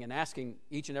reflecting and asking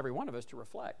each and every one of us to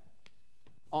reflect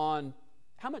on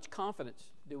how much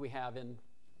confidence do we have in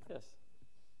this.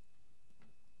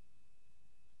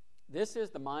 This is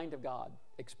the mind of God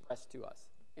expressed to us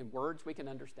in words we can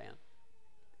understand.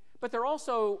 But they're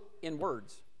also in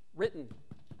words, written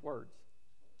words.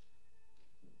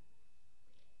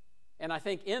 And I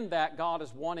think in that, God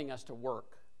is wanting us to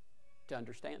work to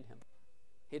understand him.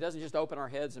 He doesn't just open our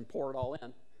heads and pour it all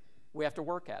in. We have to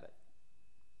work at it.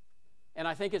 And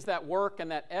I think it's that work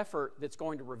and that effort that's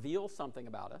going to reveal something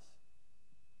about us,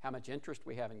 how much interest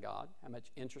we have in God, how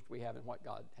much interest we have in what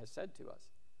God has said to us.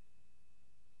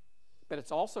 But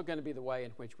it's also going to be the way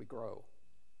in which we grow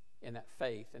in that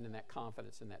faith and in that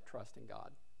confidence and that trust in God,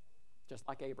 just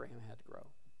like Abraham had to grow.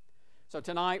 So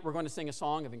tonight we're going to sing a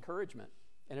song of encouragement,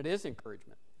 and it is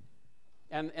encouragement.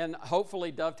 And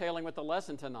hopefully dovetailing with the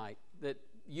lesson tonight, that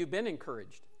you've been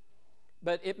encouraged.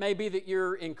 But it may be that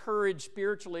you're encouraged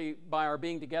spiritually by our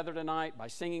being together tonight, by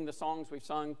singing the songs we've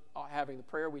sung, having the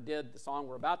prayer we did, the song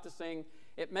we're about to sing.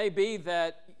 It may be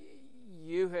that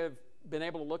you have been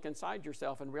able to look inside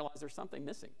yourself and realize there's something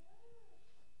missing.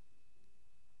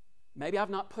 Maybe I've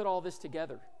not put all this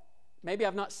together. Maybe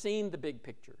I've not seen the big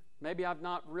picture. Maybe I've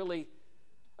not really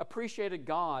appreciated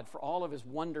God for all of his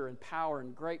wonder and power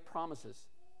and great promises.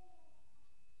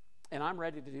 And I'm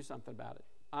ready to do something about it.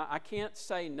 I can't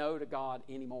say no to God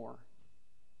anymore.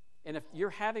 And if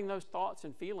you're having those thoughts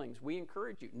and feelings, we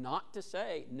encourage you not to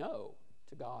say no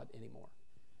to God anymore.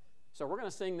 So we're going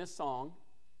to sing this song.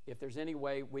 If there's any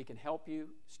way we can help you,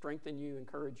 strengthen you,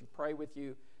 encourage you, pray with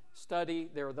you, study,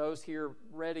 there are those here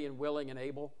ready and willing and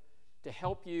able to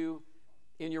help you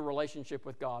in your relationship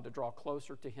with God, to draw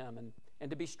closer to him and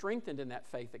to be strengthened in that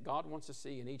faith that God wants to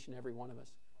see in each and every one of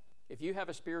us. If you have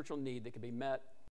a spiritual need that can be met